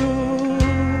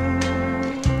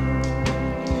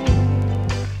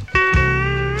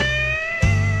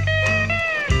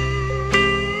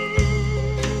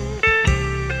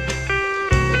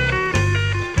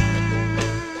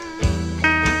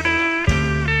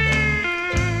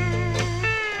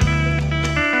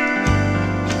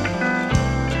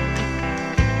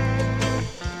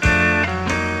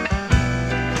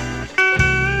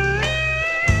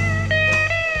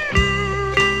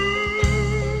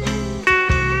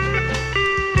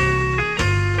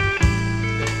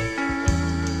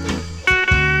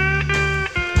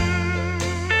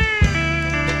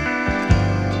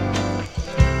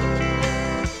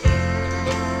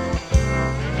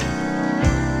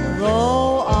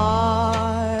 Though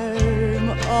I'm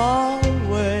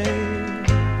away,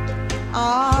 I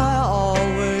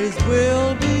always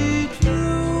will be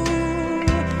true.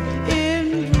 In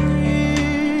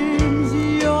dreams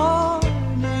you're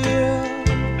near,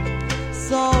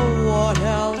 so what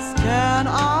else can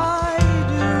I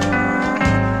do?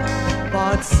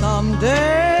 But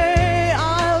someday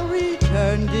I'll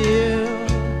return, dear,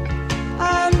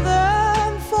 and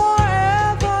then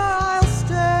forever I'll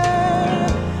stay,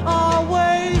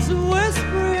 always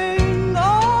whispering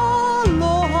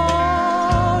aloha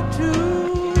to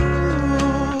you.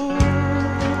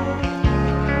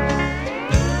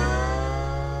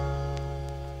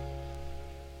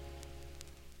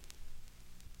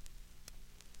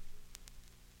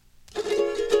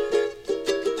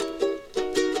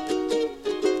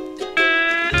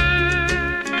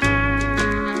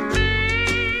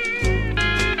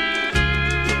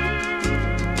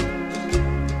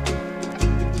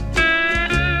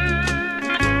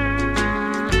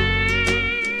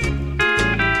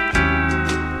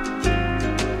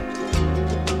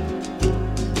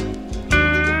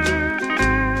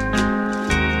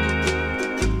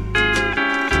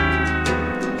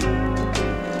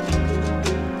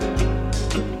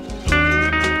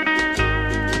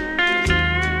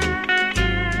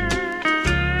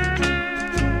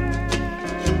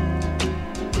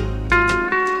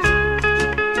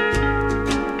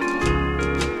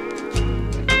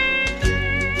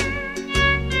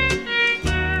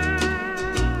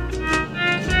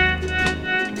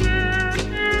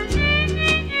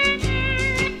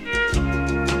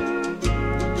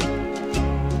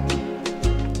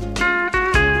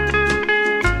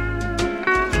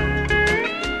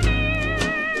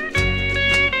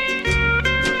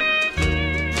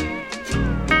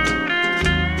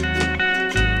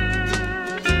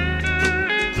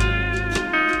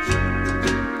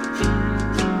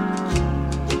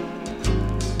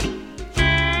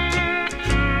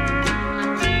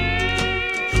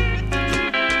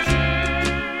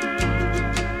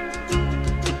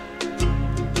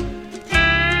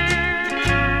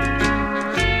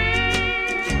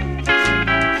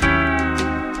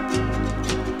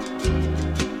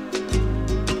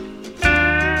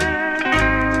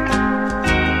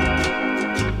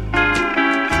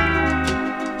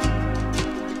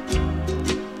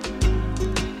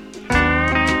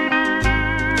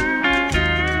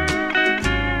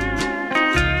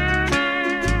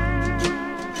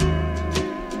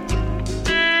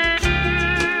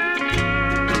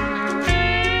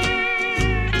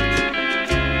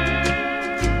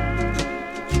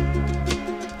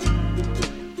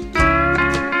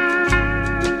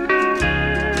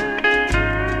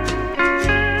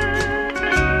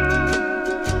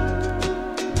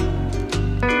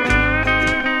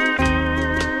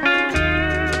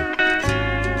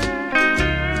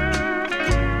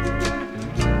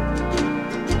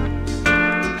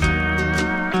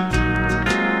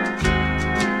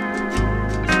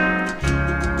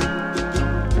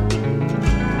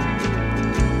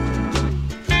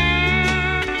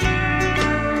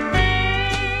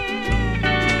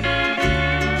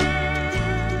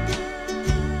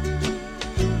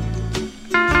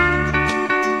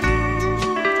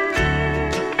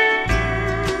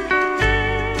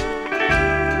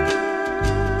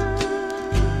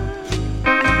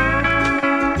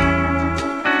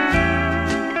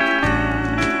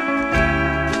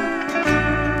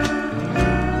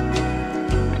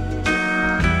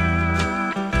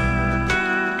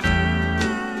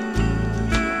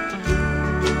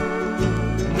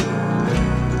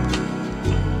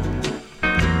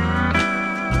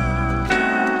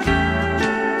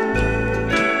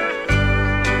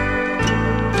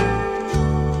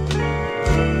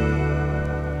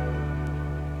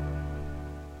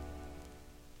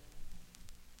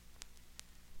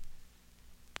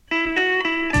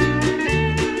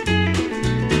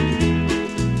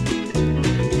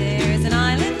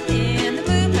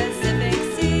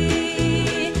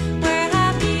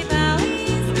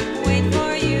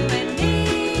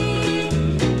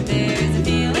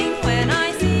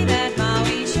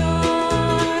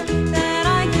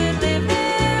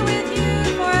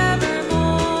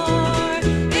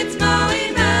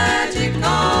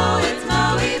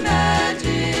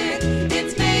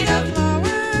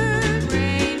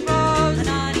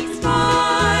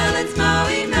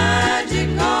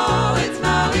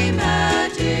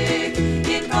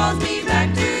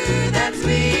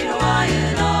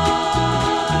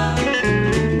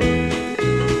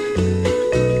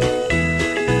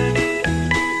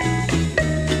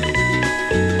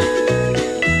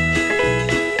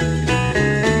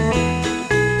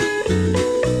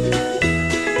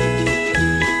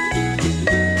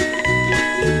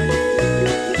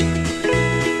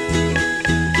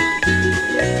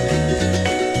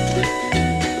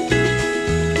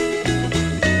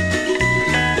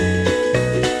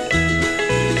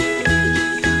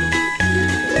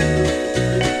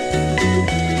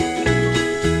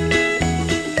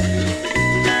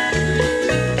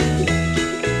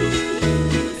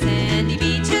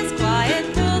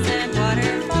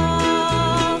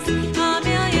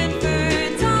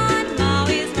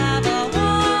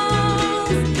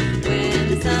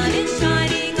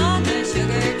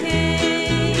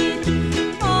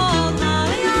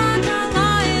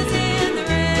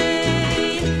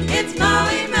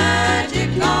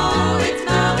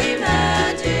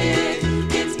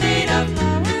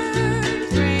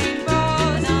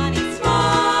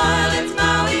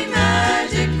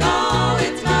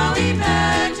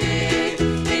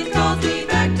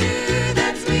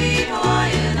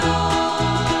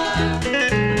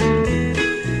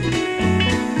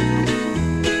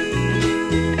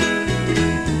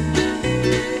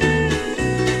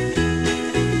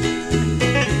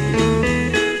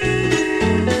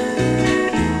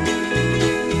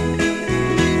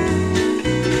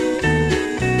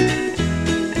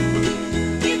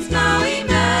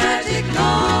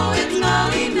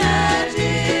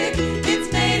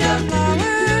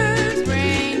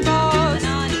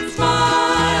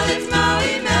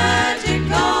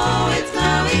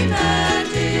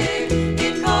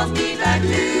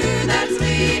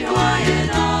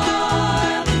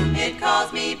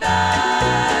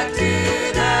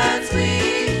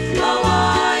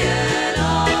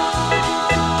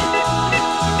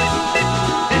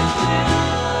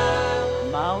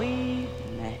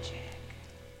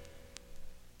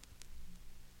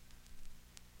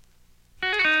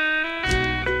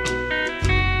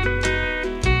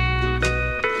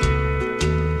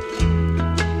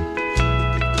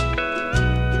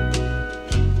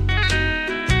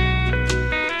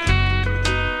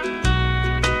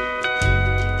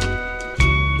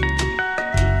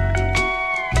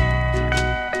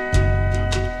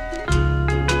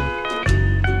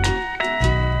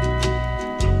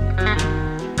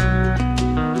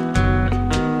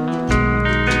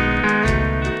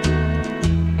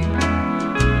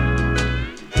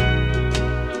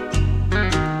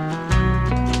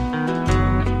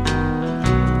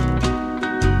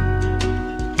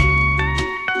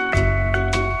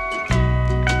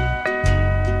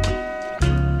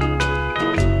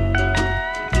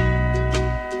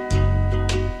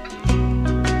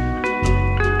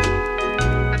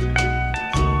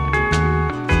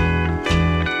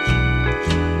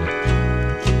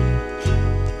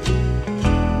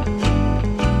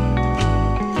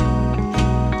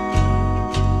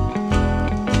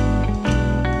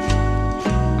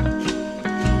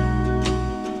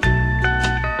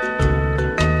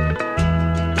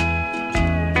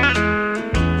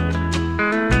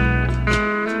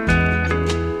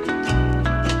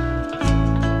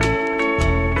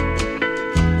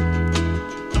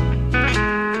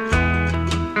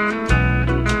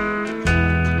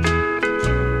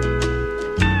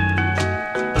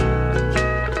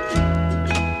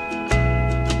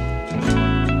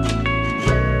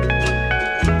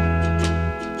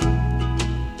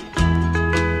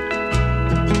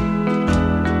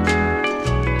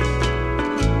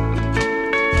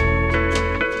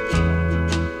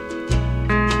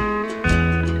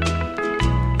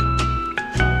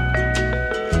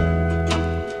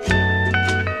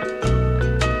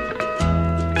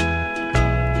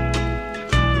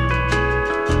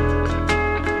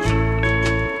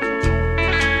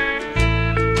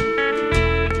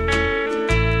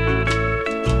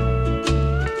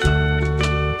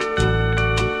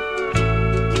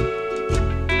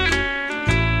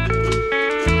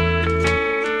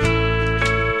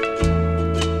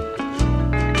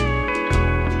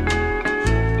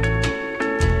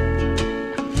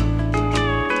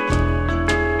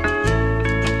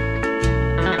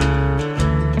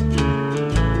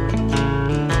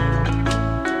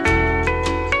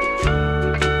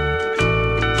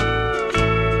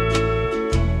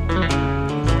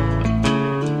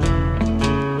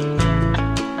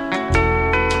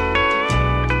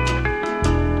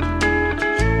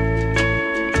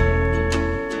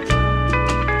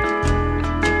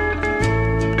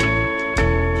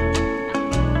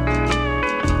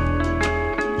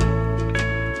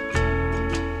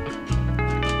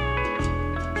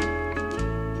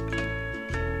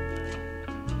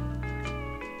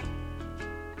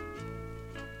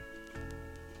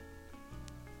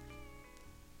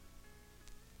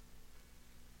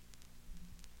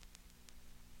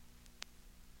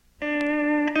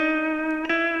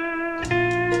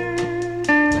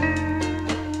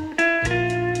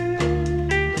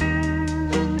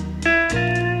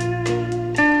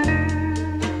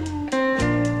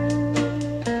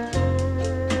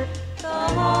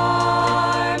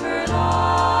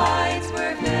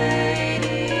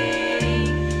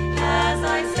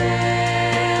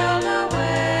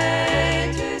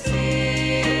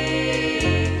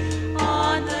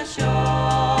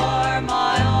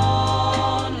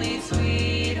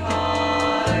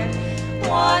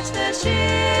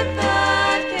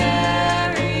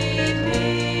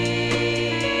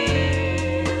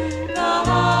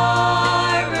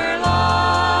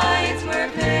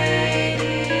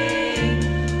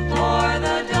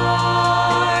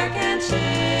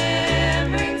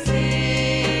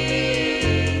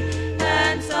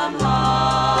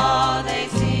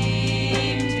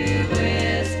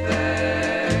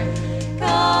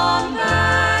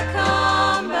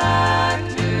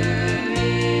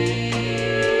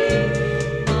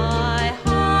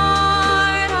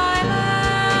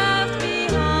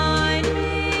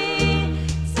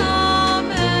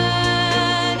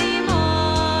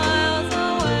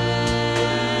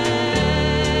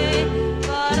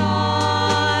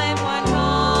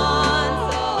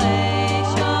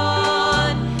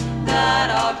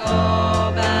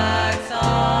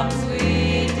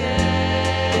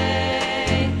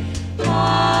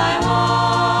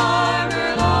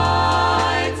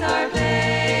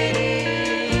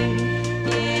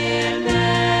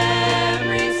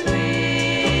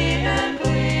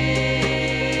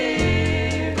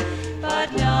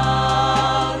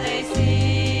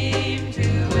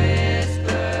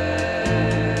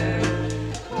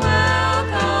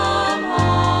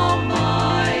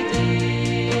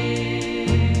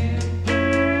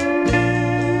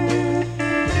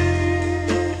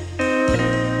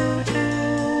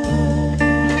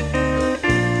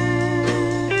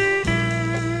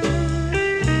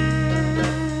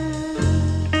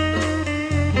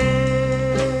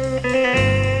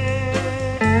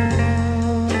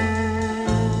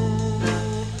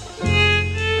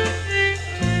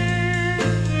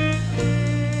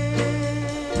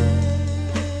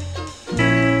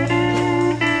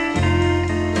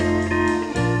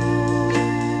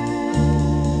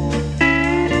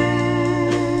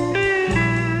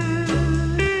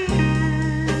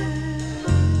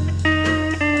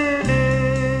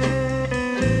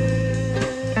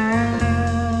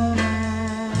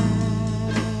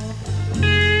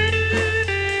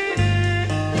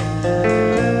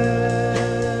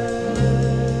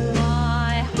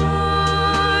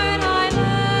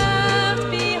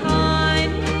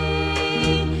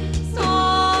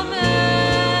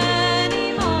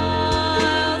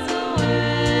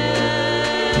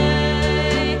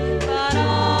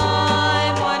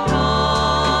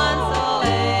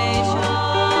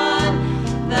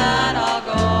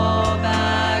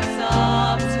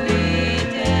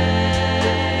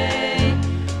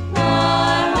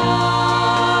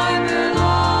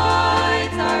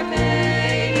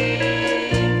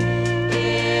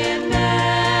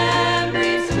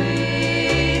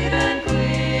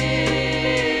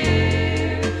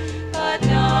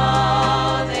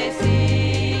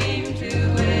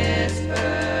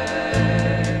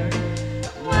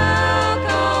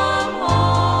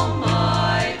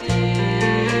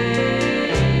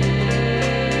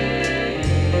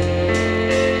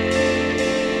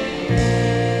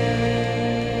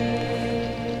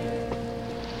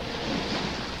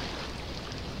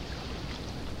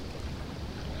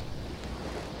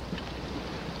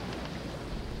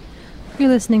 You're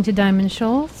listening to Diamond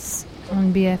Shoals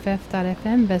on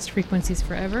BFF.FM, Best Frequencies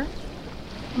Forever.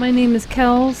 My name is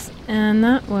Kells, and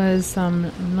that was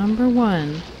number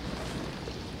 1.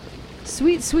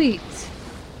 Sweet Sweet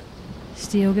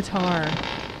Steel Guitar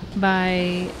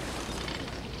by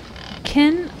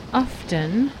Ken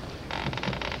Ufton,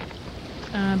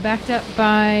 backed up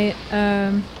by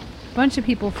a bunch of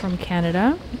people from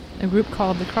Canada, a group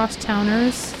called the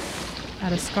Crosstowners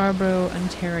out of Scarborough,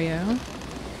 Ontario,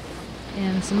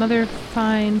 and some other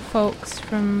fine folks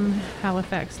from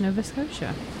Halifax, Nova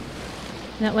Scotia.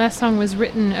 And that last song was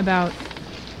written about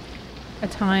a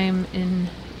time in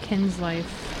Ken's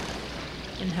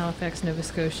life in Halifax, Nova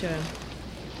Scotia,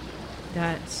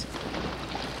 that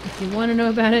if you want to know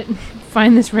about it,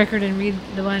 find this record and read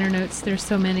the liner notes. There's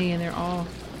so many, and they're all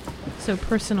so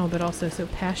personal but also so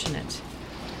passionate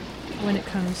when it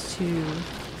comes to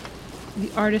the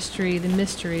artistry, the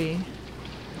mystery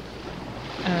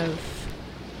of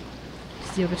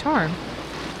steel guitar.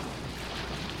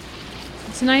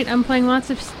 Tonight I'm playing lots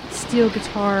of steel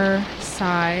guitar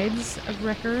sides of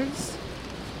records,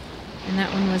 and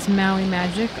that one was Maui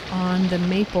Magic on the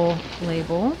Maple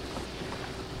label,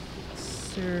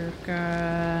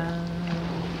 circa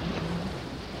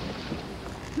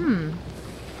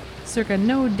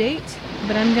no date,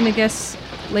 but I'm gonna guess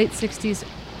late 60s,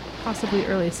 possibly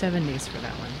early 70s for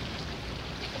that one.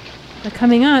 But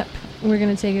coming up, we're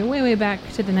going to take it way, way back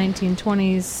to the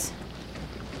 1920s,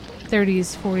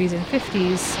 30s, 40s, and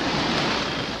 50s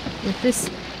with this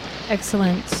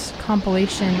excellent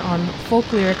compilation on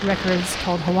folk lyric records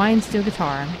called Hawaiian Steel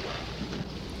Guitar.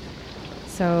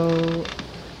 So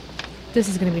this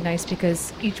is going to be nice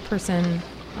because each person,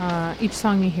 each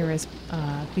song you hear is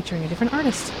featuring a different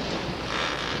artist.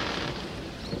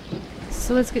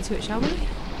 So let's get to it, shall we?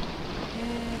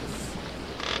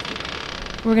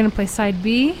 We're going to play side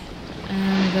B,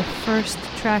 and the first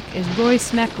track is Roy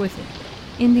Smeck with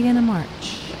Indiana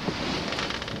March.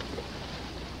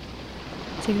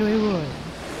 Take it away, Roy.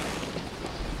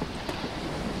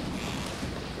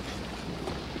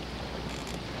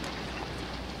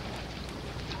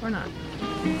 Or not.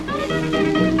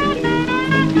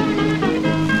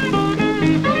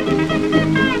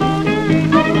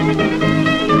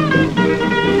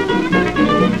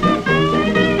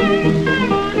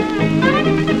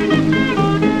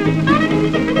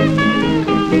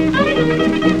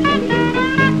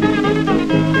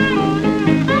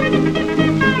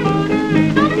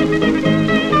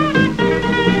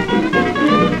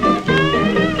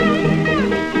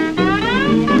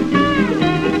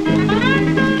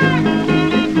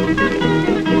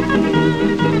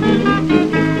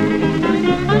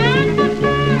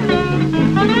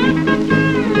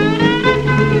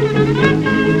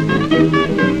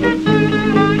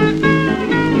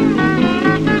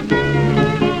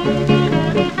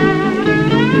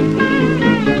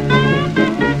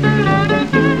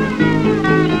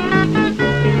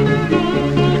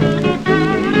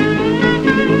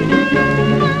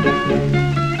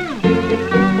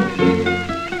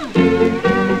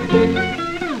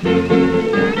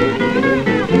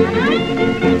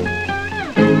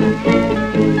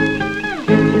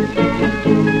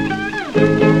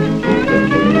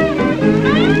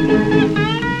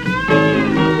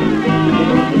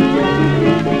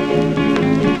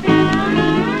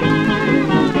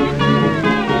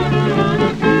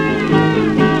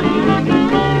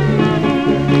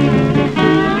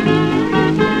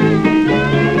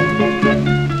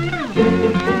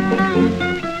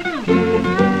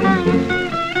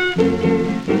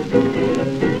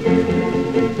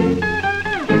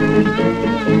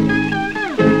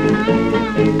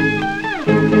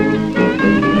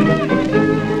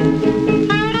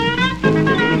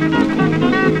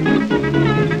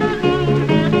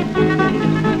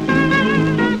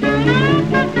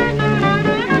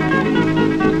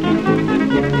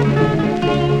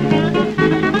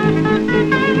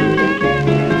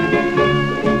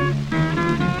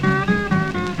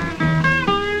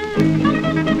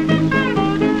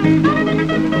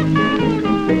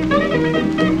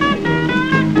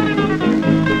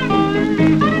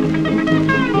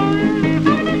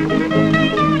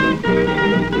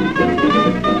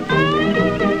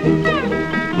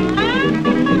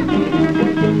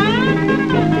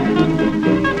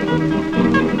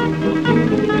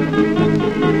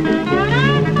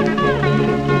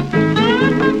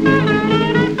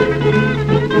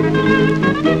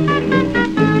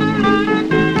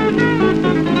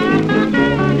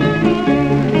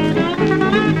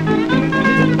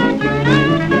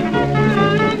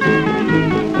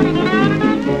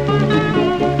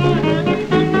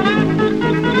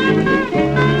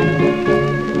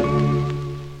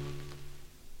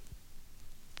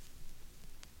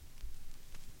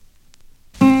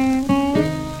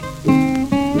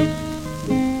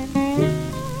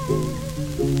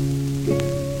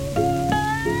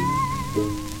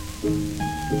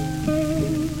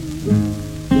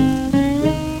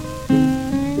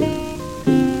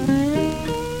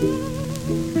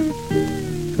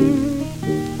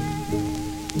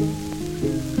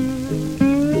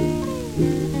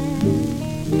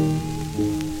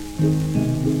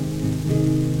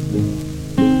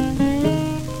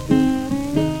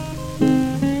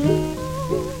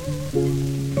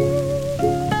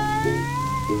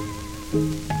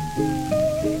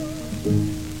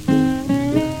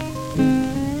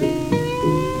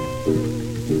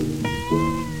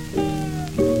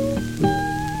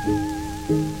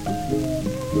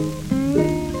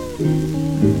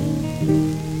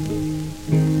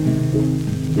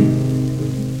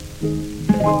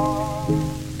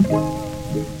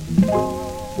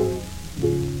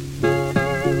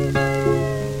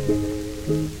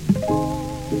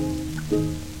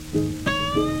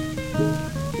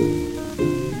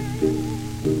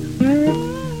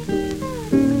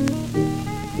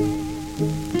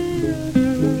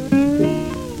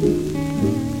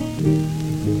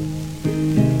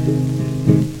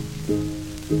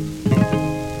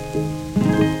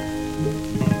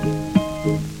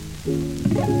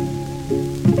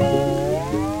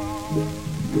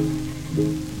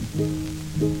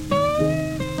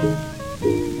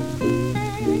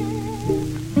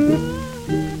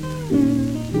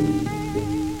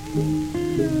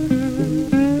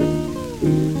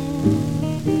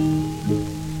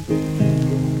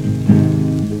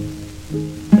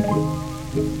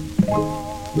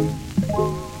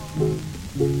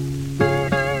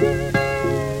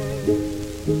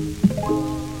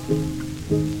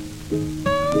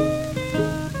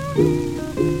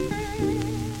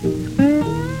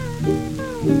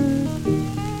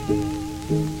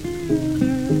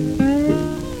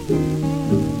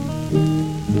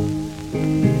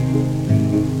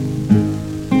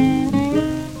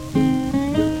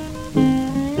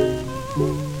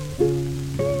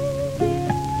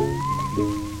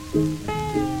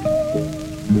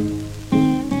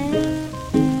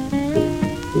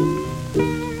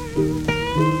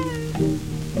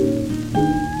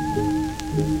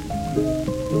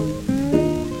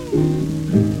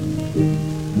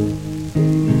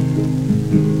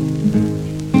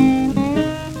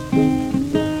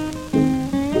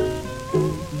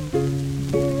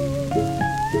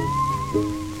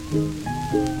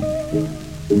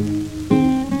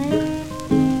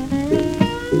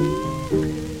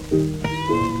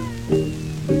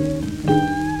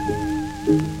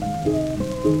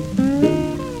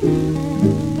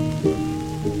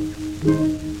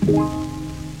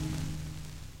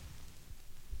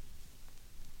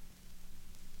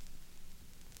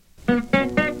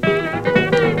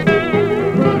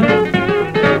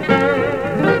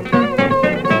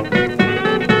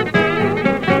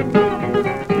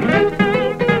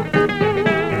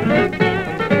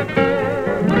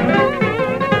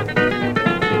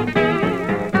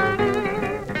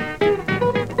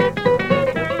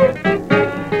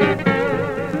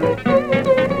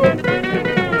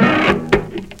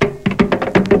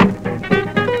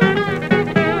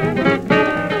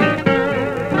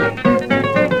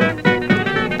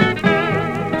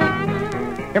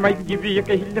 mai gibi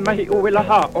ke hil mai o la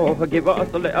ha o ge va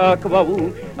sole a kwa u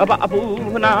aba abu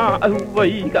na au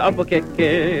vai ka aba ke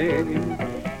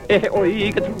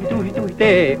oi ka tu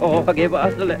te o ge va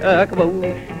sole a kwa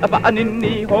u aba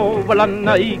anini ho valan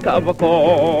nai ka aba ko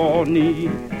ni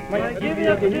mai gibi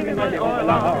ke hil mai o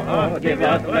la ha ge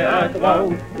va sole a kwa u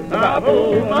aba abu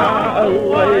na au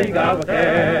vai ka aba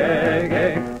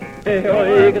ke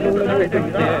oi ka tu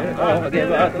te o ge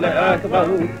va sole a kwa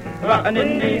u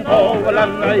Ra'anini ho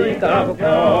walang ay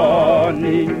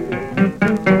kabakoni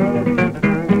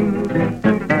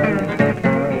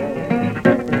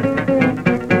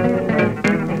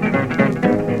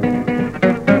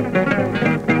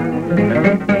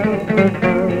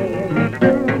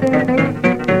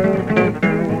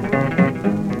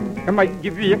Mai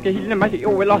gibi ke hil mai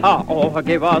o la ha o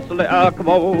ge vasle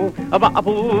akbo aba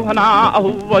abu hana au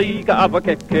vai ka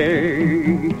abakeke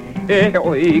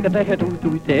oi ka te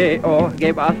tu te o ge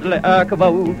vasle akbo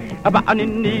aba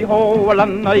anini ho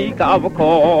walang ai ka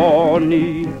abakoni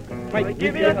mai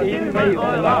gibi ke hil mai o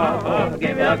la o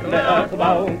ge vasle akbo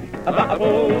aba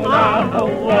abu hana au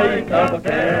vai ka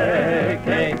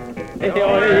abakeke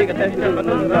oi ka te tu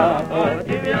o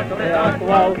ge vasle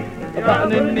akbo aba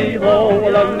anini ho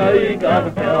walang ai ka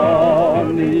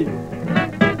abakoni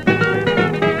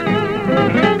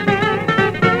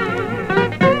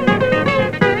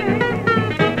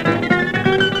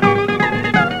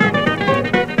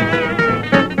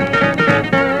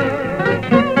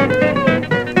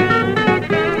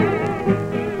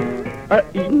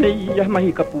Ini mai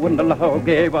kapuan la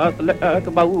ge was le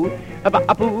ka bau aba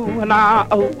apu na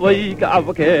au vai ka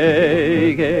avake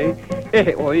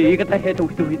oi ka te tu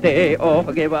te o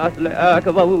ge was le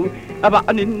ka bau aba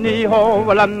anini ho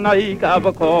walan nai ka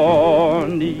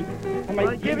avakoni mai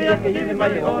gibi ke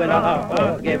mai o la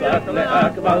ge was le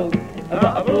ka bau aba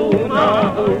apu na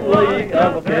au vai ka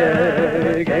avake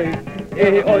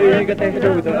oi ka te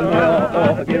tu te o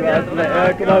ge was le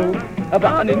ka bau aba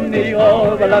anini ho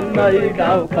walan nai ka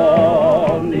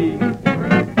avakoni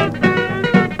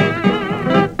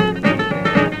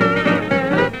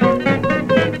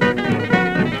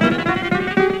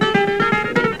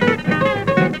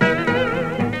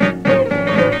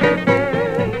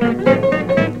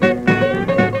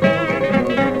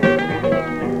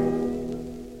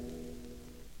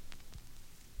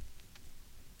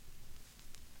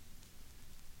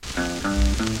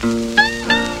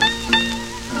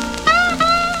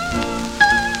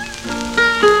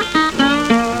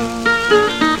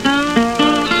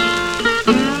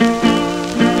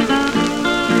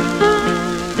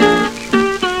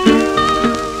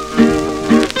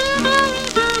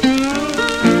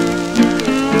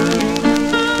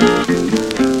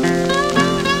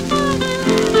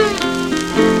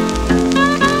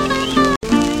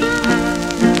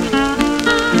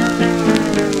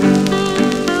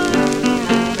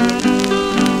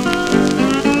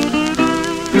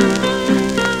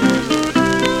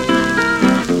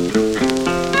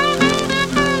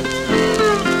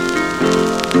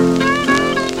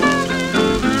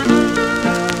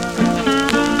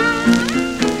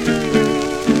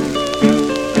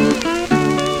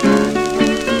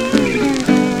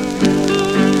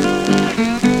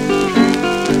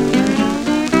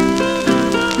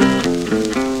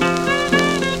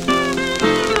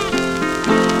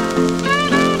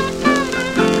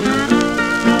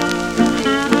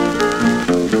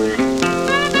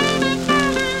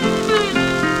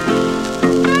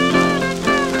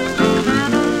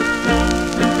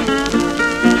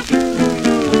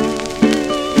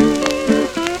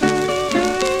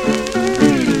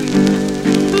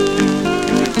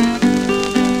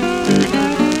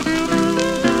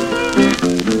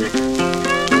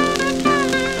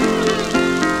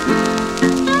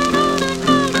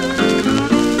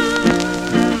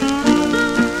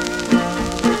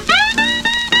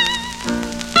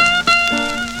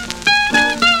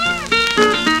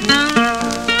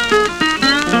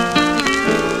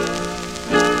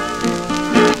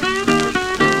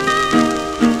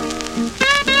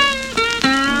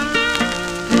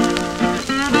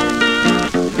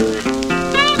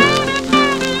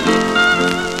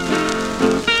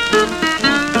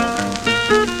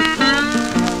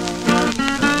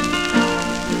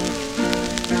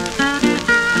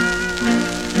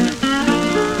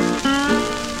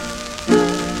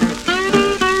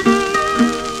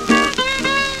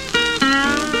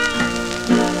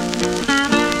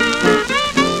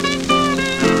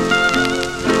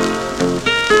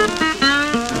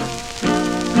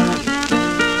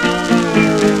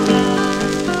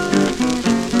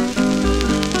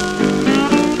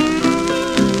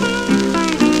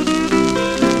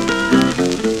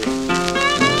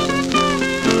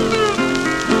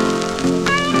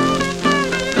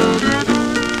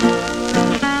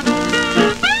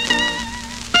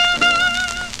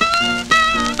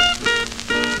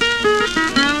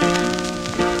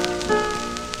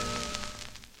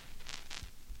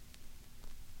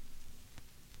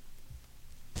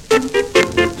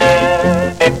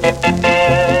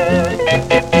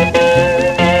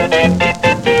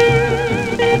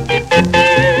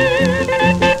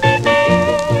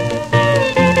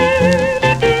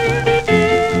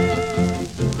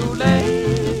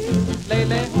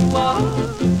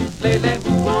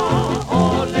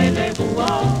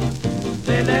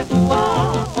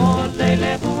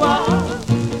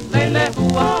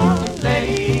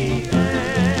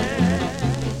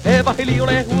hili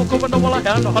ole hua ko no wala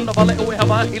ha no hana vale o e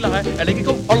hava hila e leki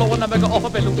ko holo na mega o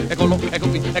belu e ko lo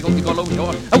e ko lo yo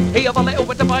oh he vale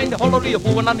o te vai holo ri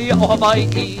hua na ni o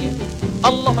Hawaii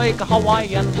Allah like a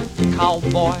Hawaiian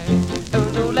cowboy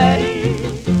Ulule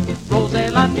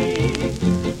Roselani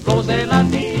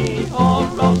Roselani oh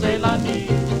Roselani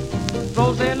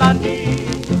Roselani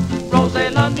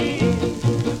Roselani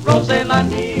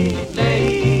Roselani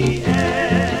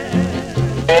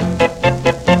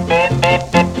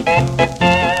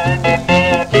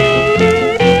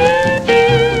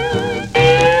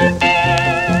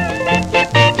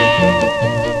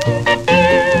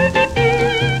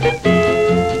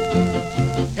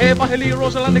Heli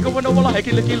Rosaland ko no wala he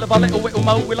kila kila vale o e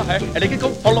mau wila he e ke ko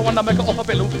holo na me ko o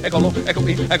pelu e ko lo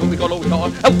oh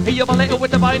he vale o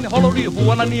te vai holo ri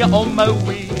buana ni o mau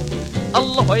wi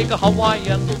Allah hoy ka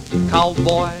Hawaiian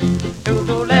cowboy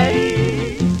Ulule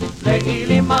le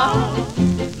ilima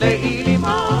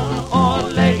oh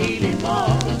le ilima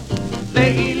le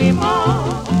ilima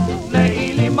le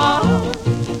ilima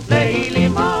le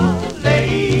ilima le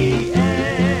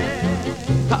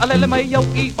alele mai yau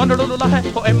I honorable la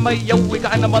he ko e mai yau I ka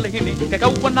ana malihini ke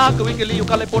kau wana ko I ke liu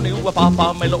ka le poni ua papa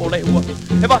mai lo ole ua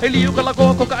e va heli u ka la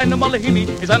ko ka ana malihini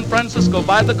in San Francisco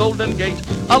by the Golden Gate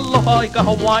aloha I ka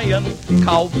Hawaiian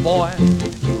cowboy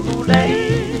ule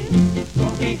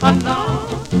moki hana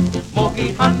oh moki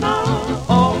hana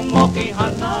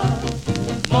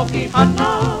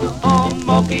oh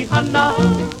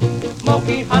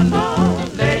moki hana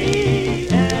lei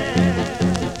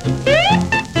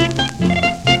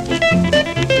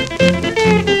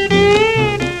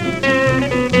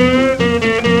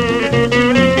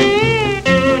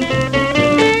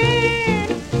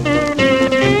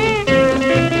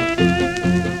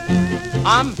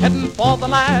I'm heading for the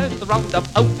last roundup.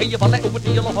 Oh, hey, you vale over to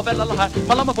your love, la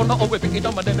malama for no over picking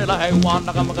on my dinner, la one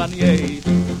nagamagani.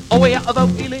 Oh, yeah, about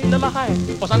Ili la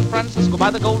for San Francisco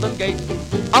by the Golden Gate.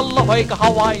 Allah, like a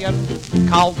Hawaiian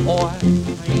cowboy.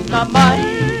 Ina mai,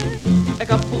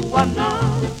 eka puana,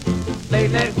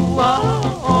 lele hua,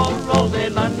 oh,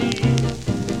 Roselani.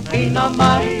 Ina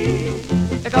mai,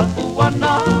 eka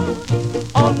puana,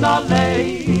 oh, na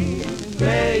lei.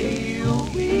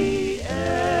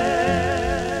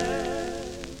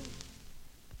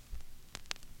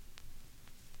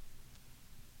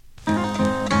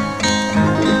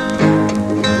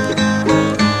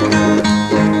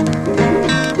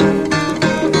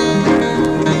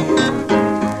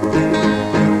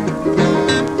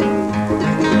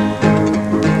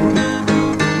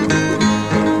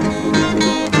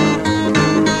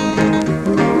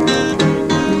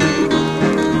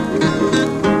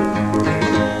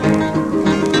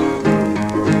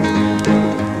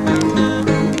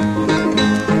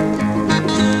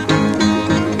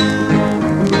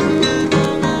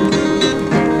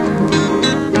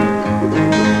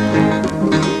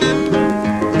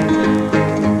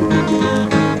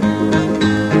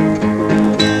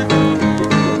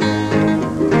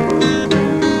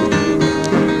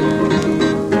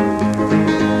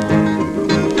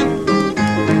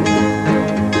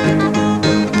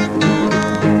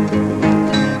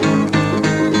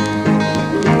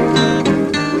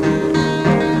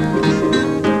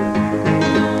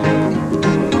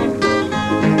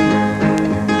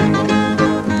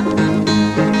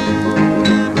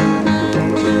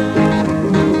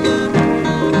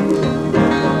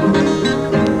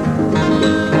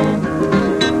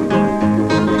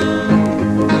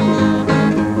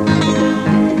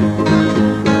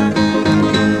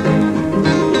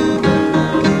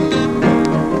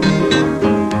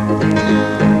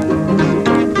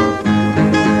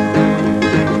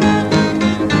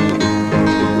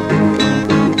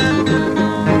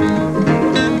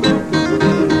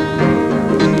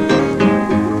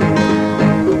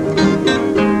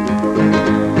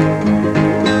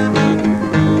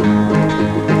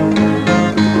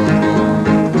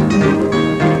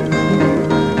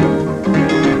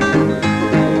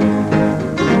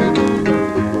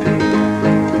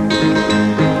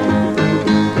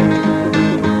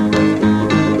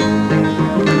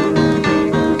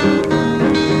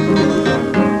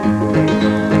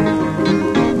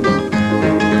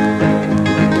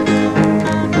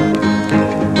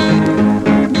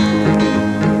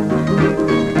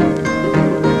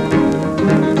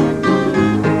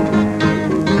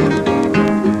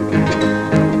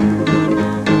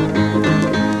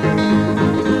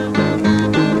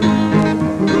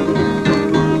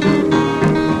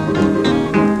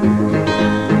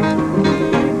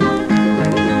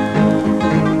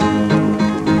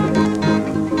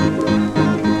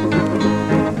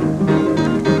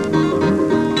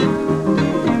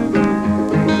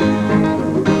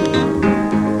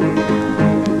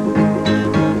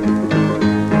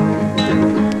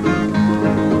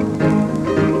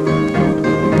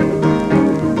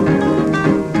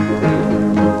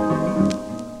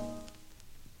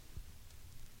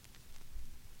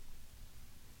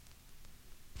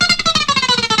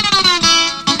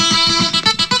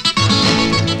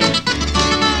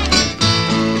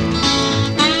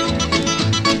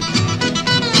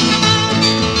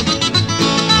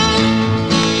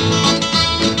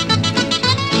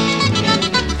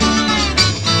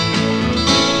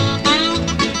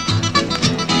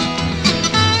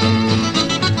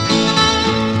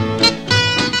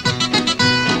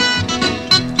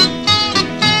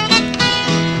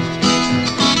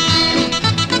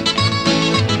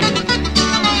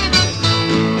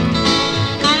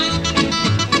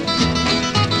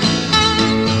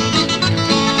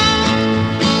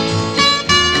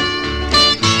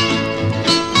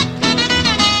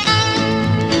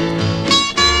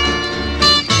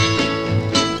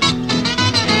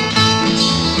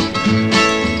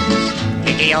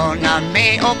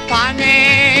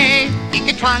 pane,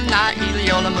 ike twana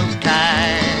iliola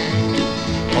mutai.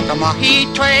 Okamahi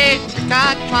twe,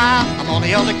 katwa, I'm on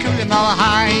the other coolie mala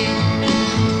high.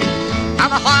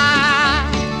 I'm a hwa,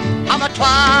 I'm a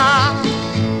twa,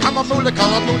 I'm a moolah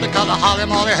color, holly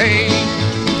molly hey.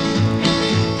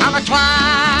 I'm a twa,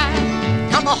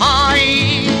 I'm a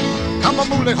high, I'm a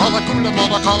moolah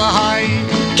color high.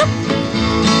 Chup!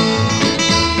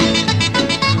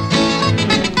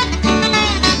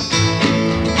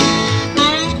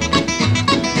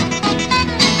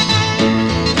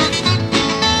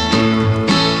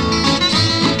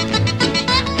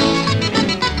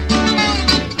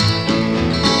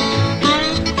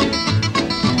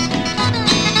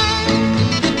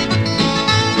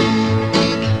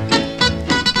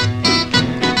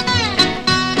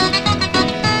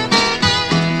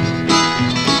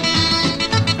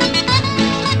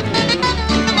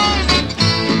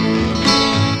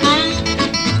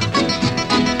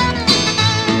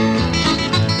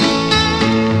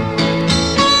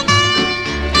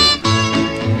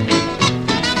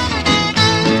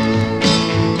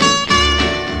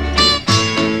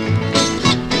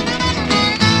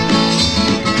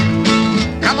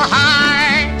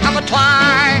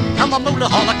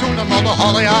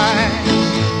 Holly eye,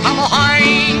 I'm a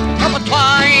high, I'm a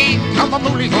twy, I'm a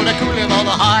mooly coolie on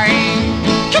the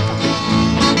high. Chip!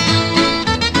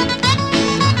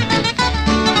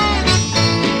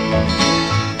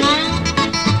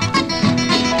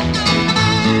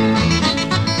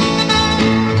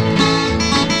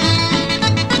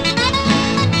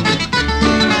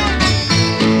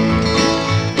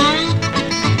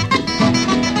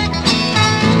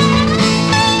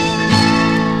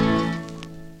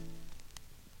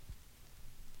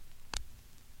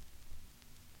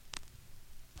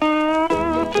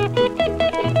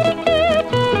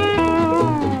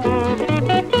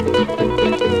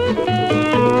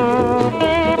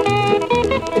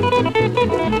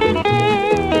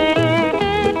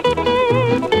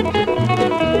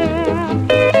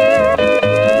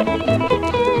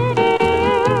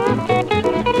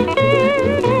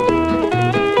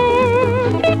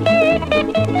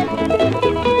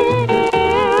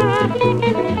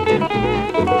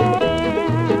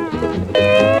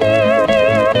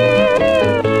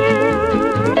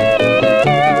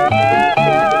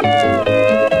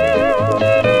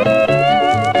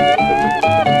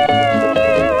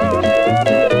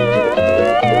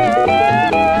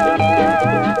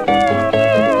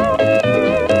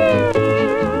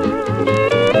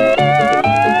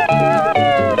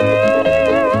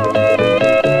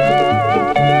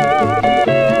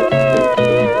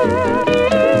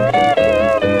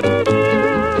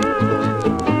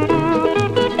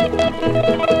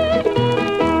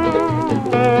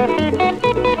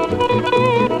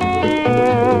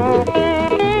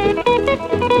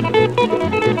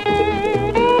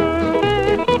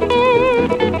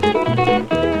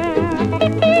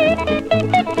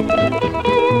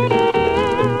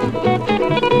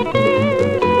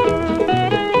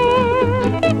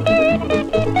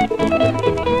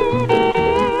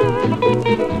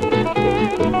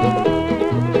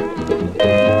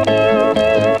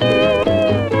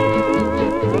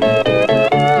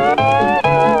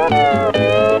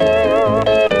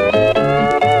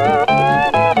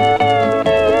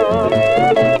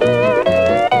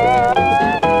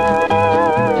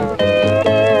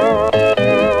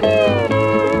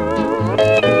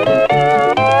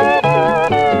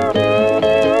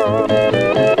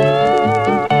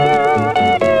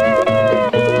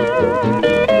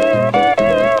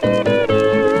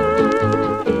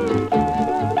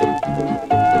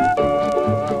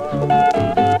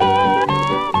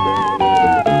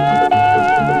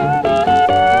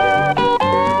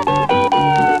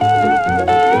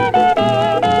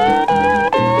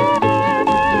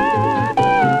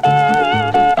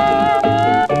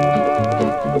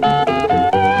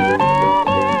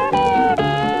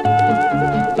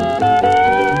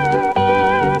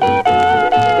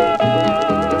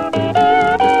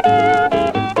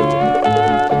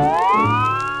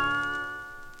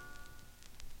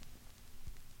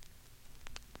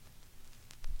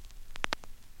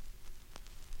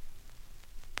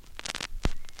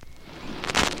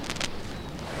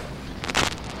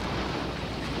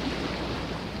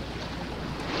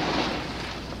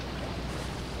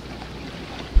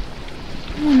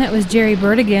 And that was Jerry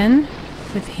Bird again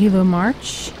with Hilo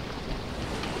March.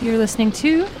 You're listening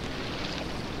to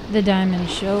The Diamond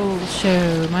Show.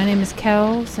 My name is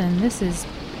Kels, and this is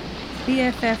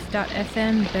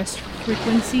BFF.FM, best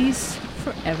frequencies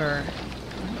forever.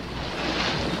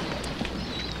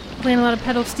 Playing a lot of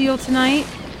pedal steel tonight,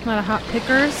 a lot of hot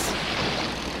pickers.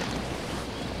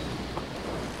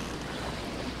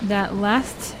 That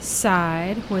last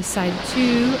side was side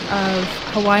 2 of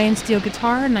Hawaiian Steel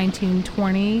Guitar,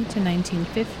 1920 to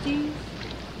 1950.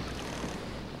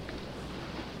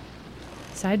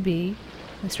 Side B,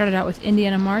 we started out with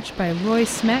Indiana March by Roy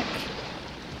Smeck,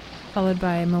 followed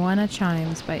by Moana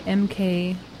Chimes by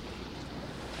M.K.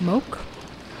 Moke.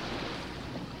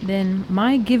 Then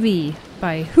My Givey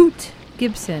by Hoot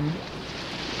Gibson.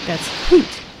 That's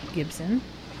Hoot Gibson.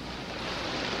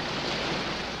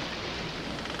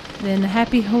 Then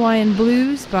Happy Hawaiian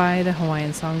Blues by the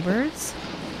Hawaiian Songbirds.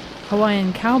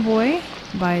 Hawaiian Cowboy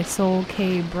by Sol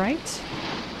K. Bright.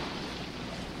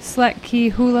 Slack Key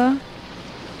Hula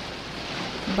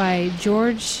by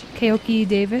George Keoki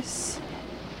Davis.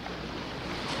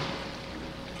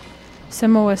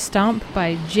 Samoa Stomp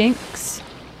by Jinx,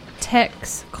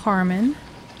 Tex Carmen.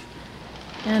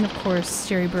 And of course,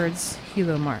 Jerry Bird's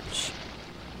Hilo March.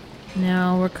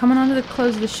 Now we're coming on to the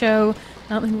close of the show.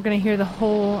 I don't think we're going to hear the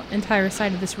whole entire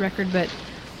side of this record, but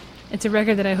it's a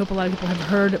record that I hope a lot of people have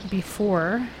heard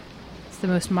before. It's the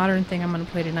most modern thing I'm going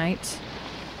to play tonight.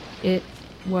 It's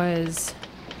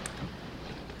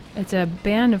a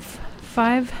band of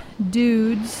 5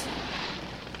 dudes,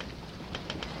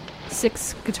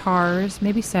 6 guitars,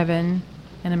 maybe 7,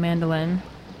 and a mandolin.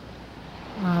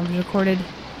 It was recorded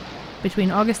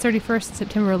between August 31st and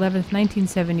September 11th,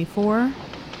 1974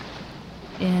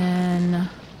 in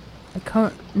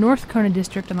the North Kona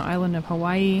district on the island of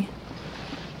Hawaii.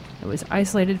 It was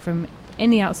isolated from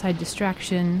any outside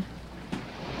distraction.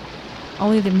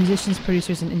 Only the musicians,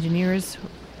 producers, and engineers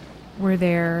were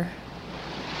there.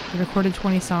 They recorded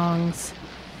 20 songs,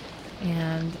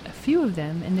 and a few of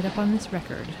them ended up on this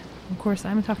record. Of course,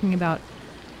 I'm talking about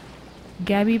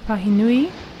Gabi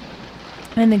Pahinui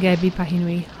and the Gabi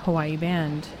Pahinui Hawaii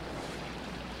Band.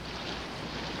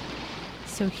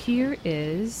 So here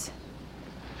is...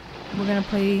 we're going to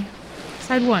play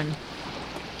side 1.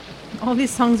 All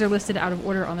these songs are listed out of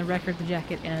order on the record, the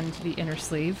jacket, and the inner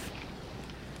sleeve.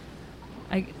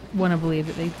 I want to believe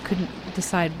that they couldn't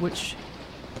decide which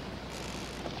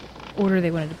order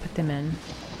they wanted to put them in.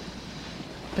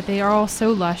 But they are all so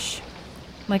lush.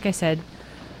 Like I said,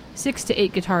 6 to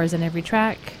 8 guitars in every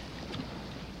track,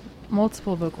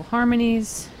 multiple vocal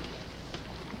harmonies,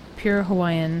 pure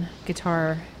Hawaiian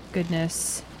guitar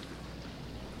goodness.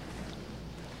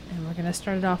 And we're going to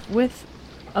start it off with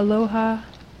Aloha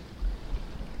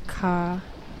Ka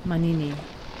Manini.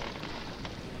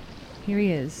 Here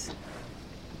he is,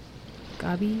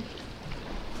 Gabi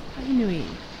Pahinui.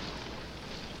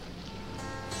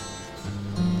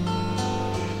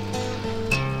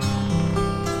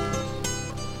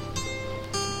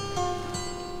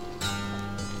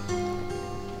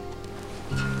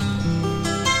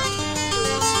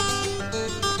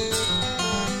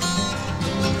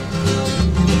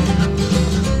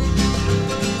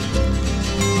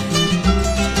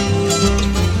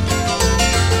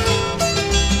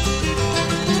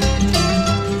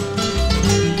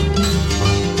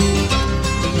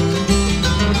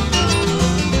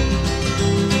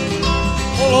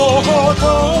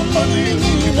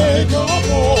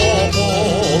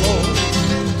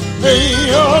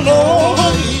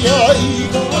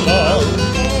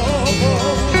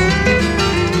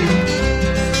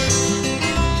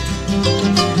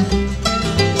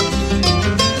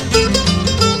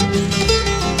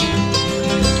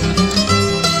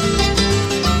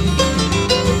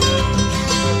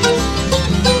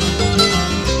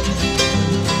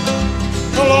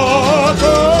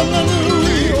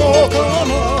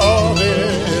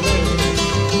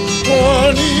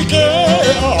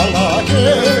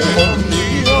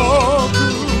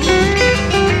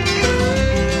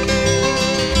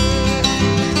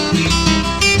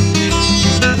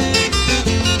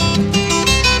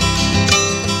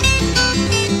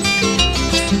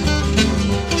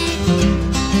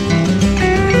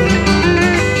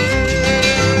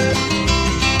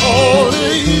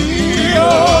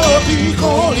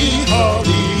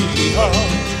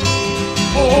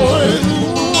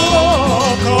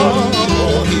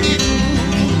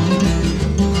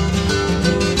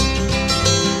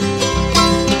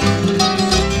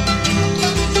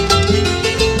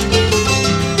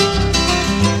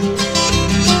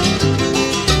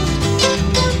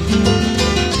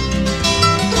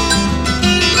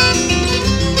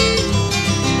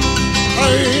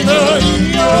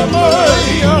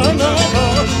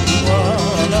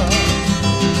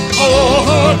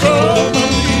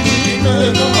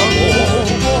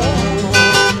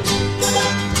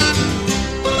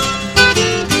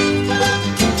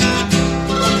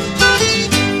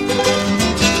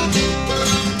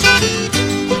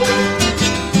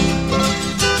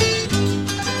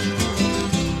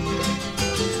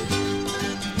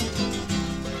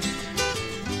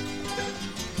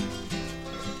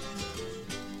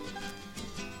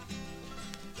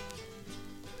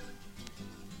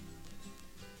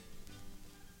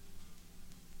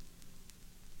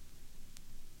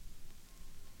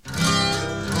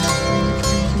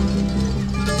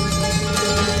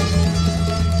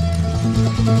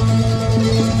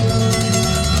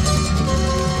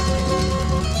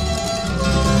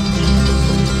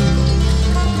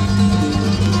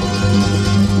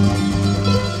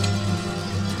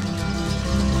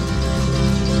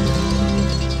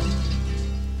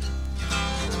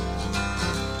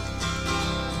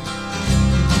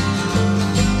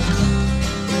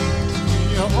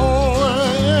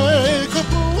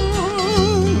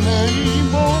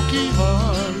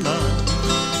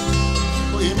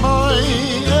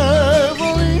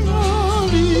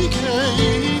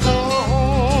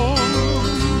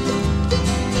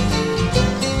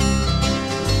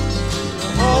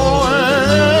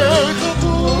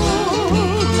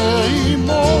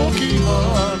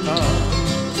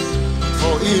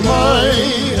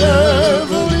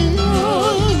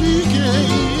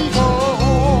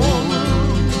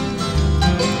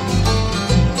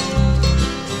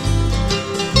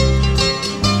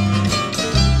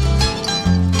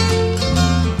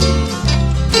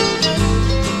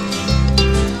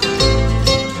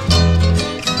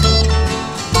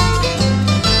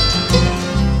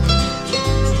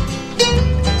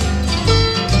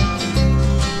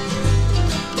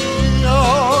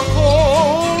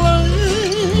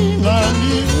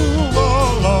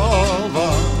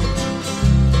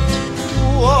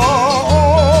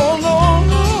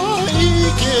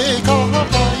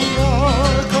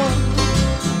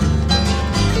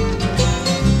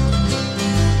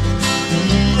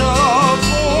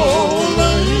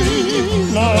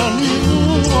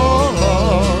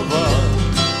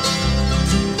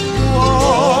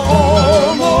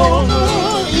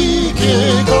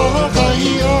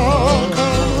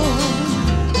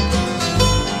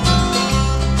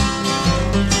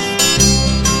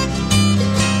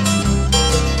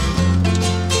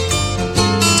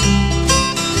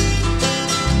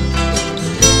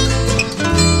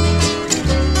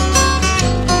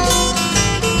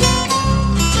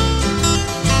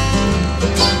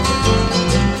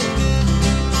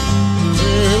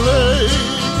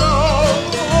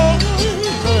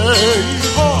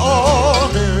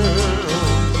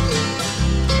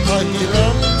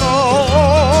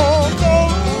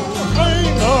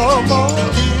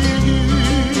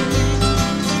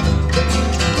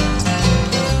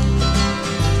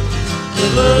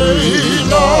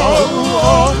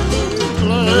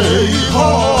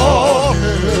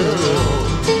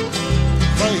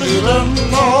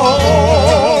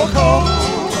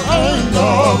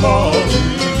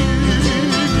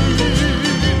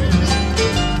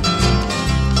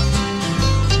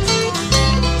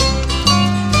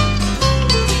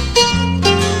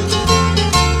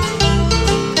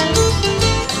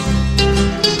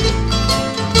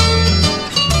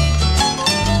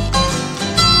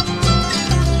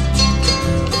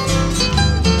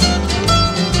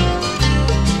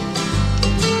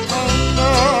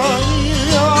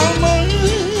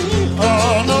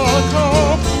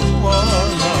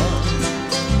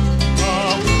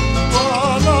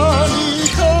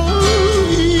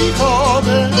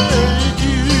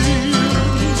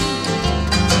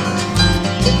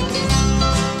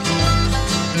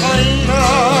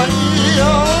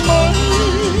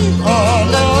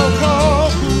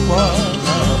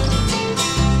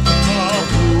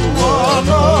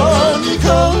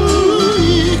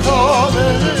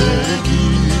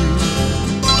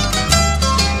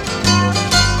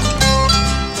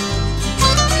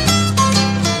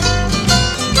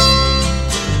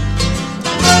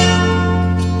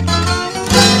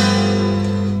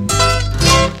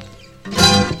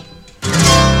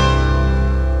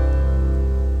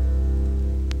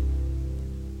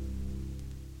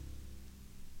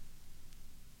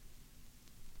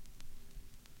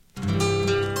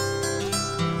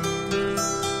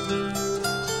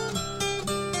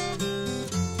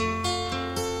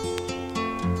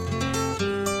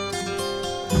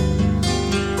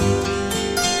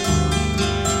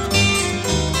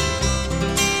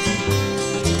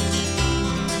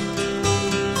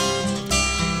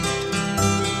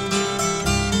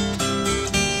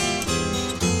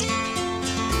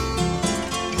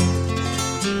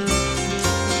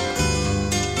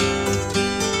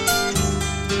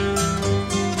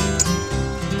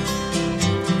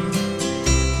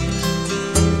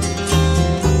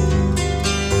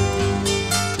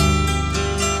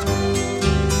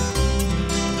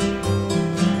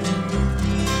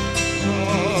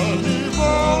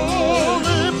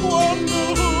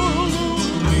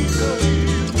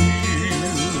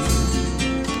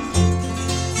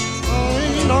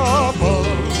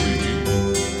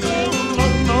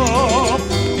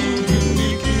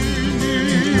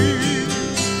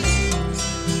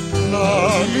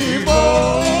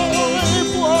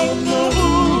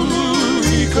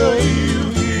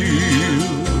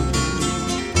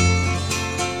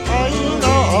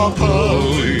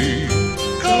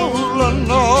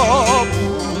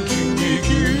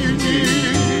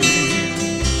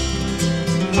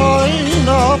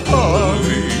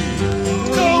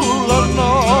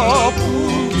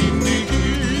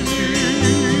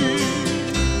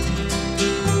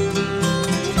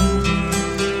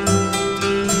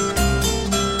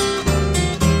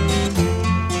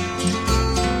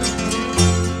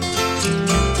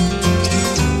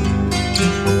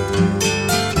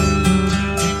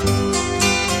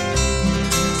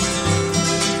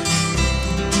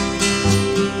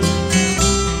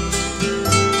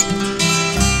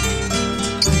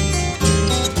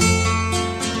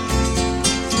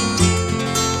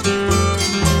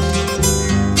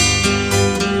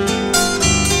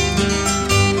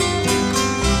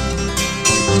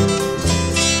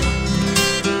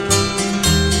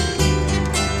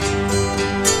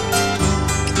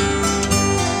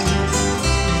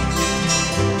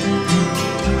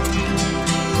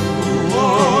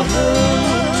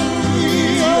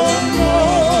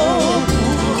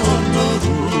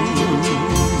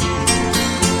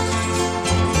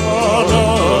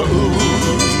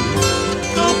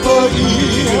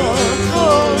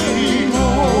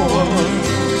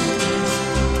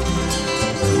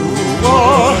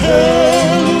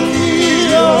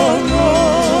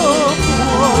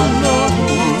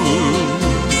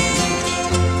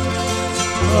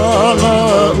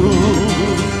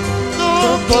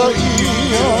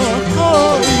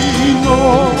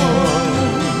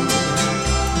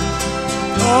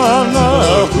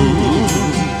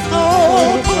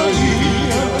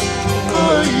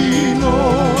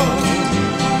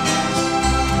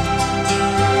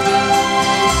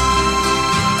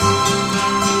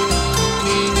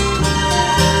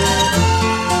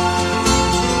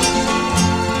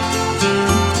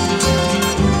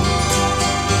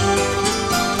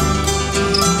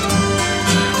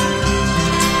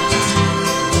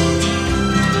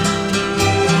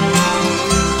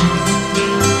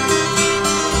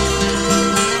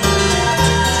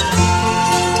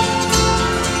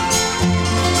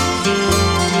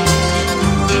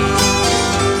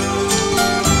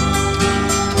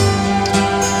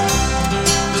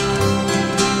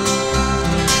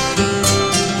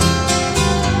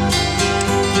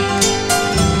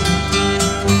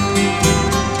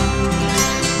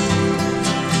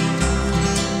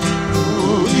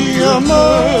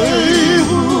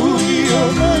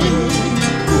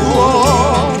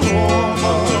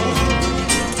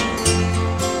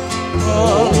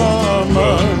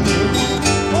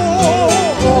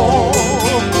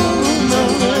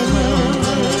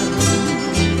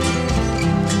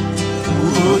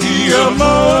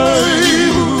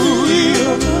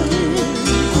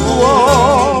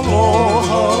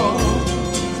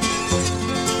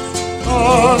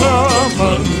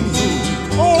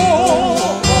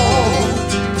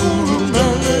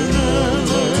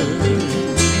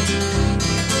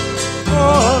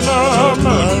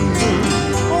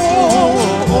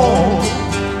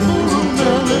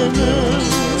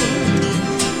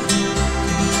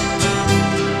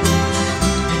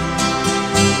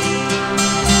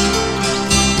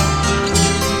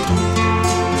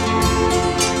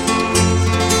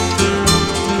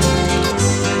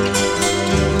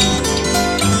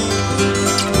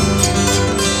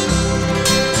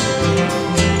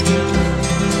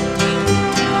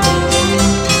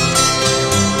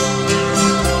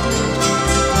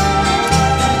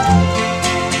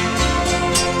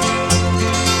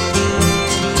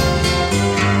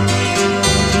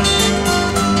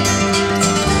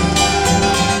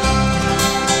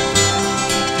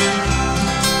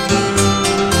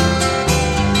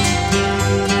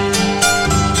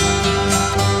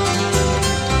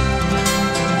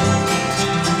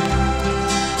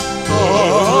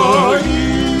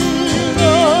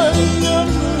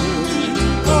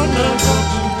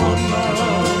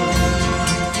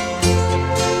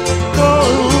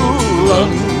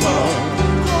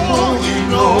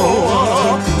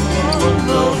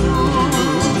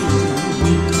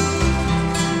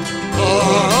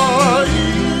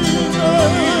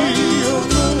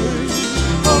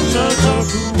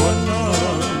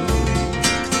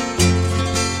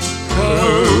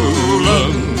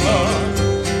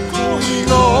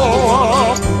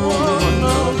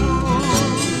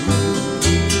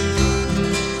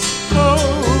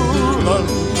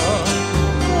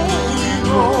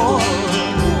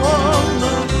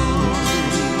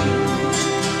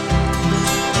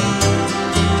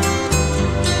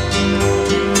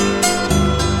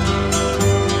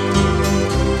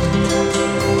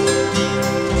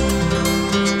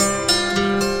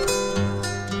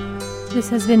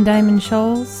 has been Diamond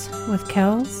Shoals with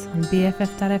Kells on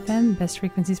BFF.FM, best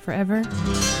frequencies forever.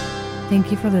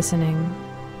 Thank you for listening.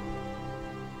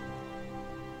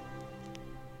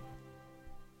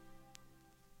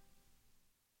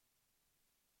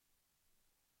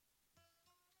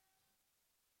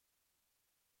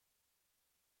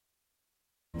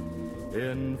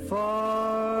 In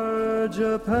far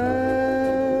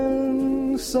Japan,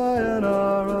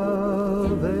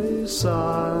 sayonara, they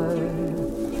sigh.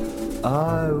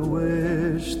 I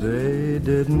wish they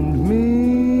didn't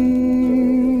mean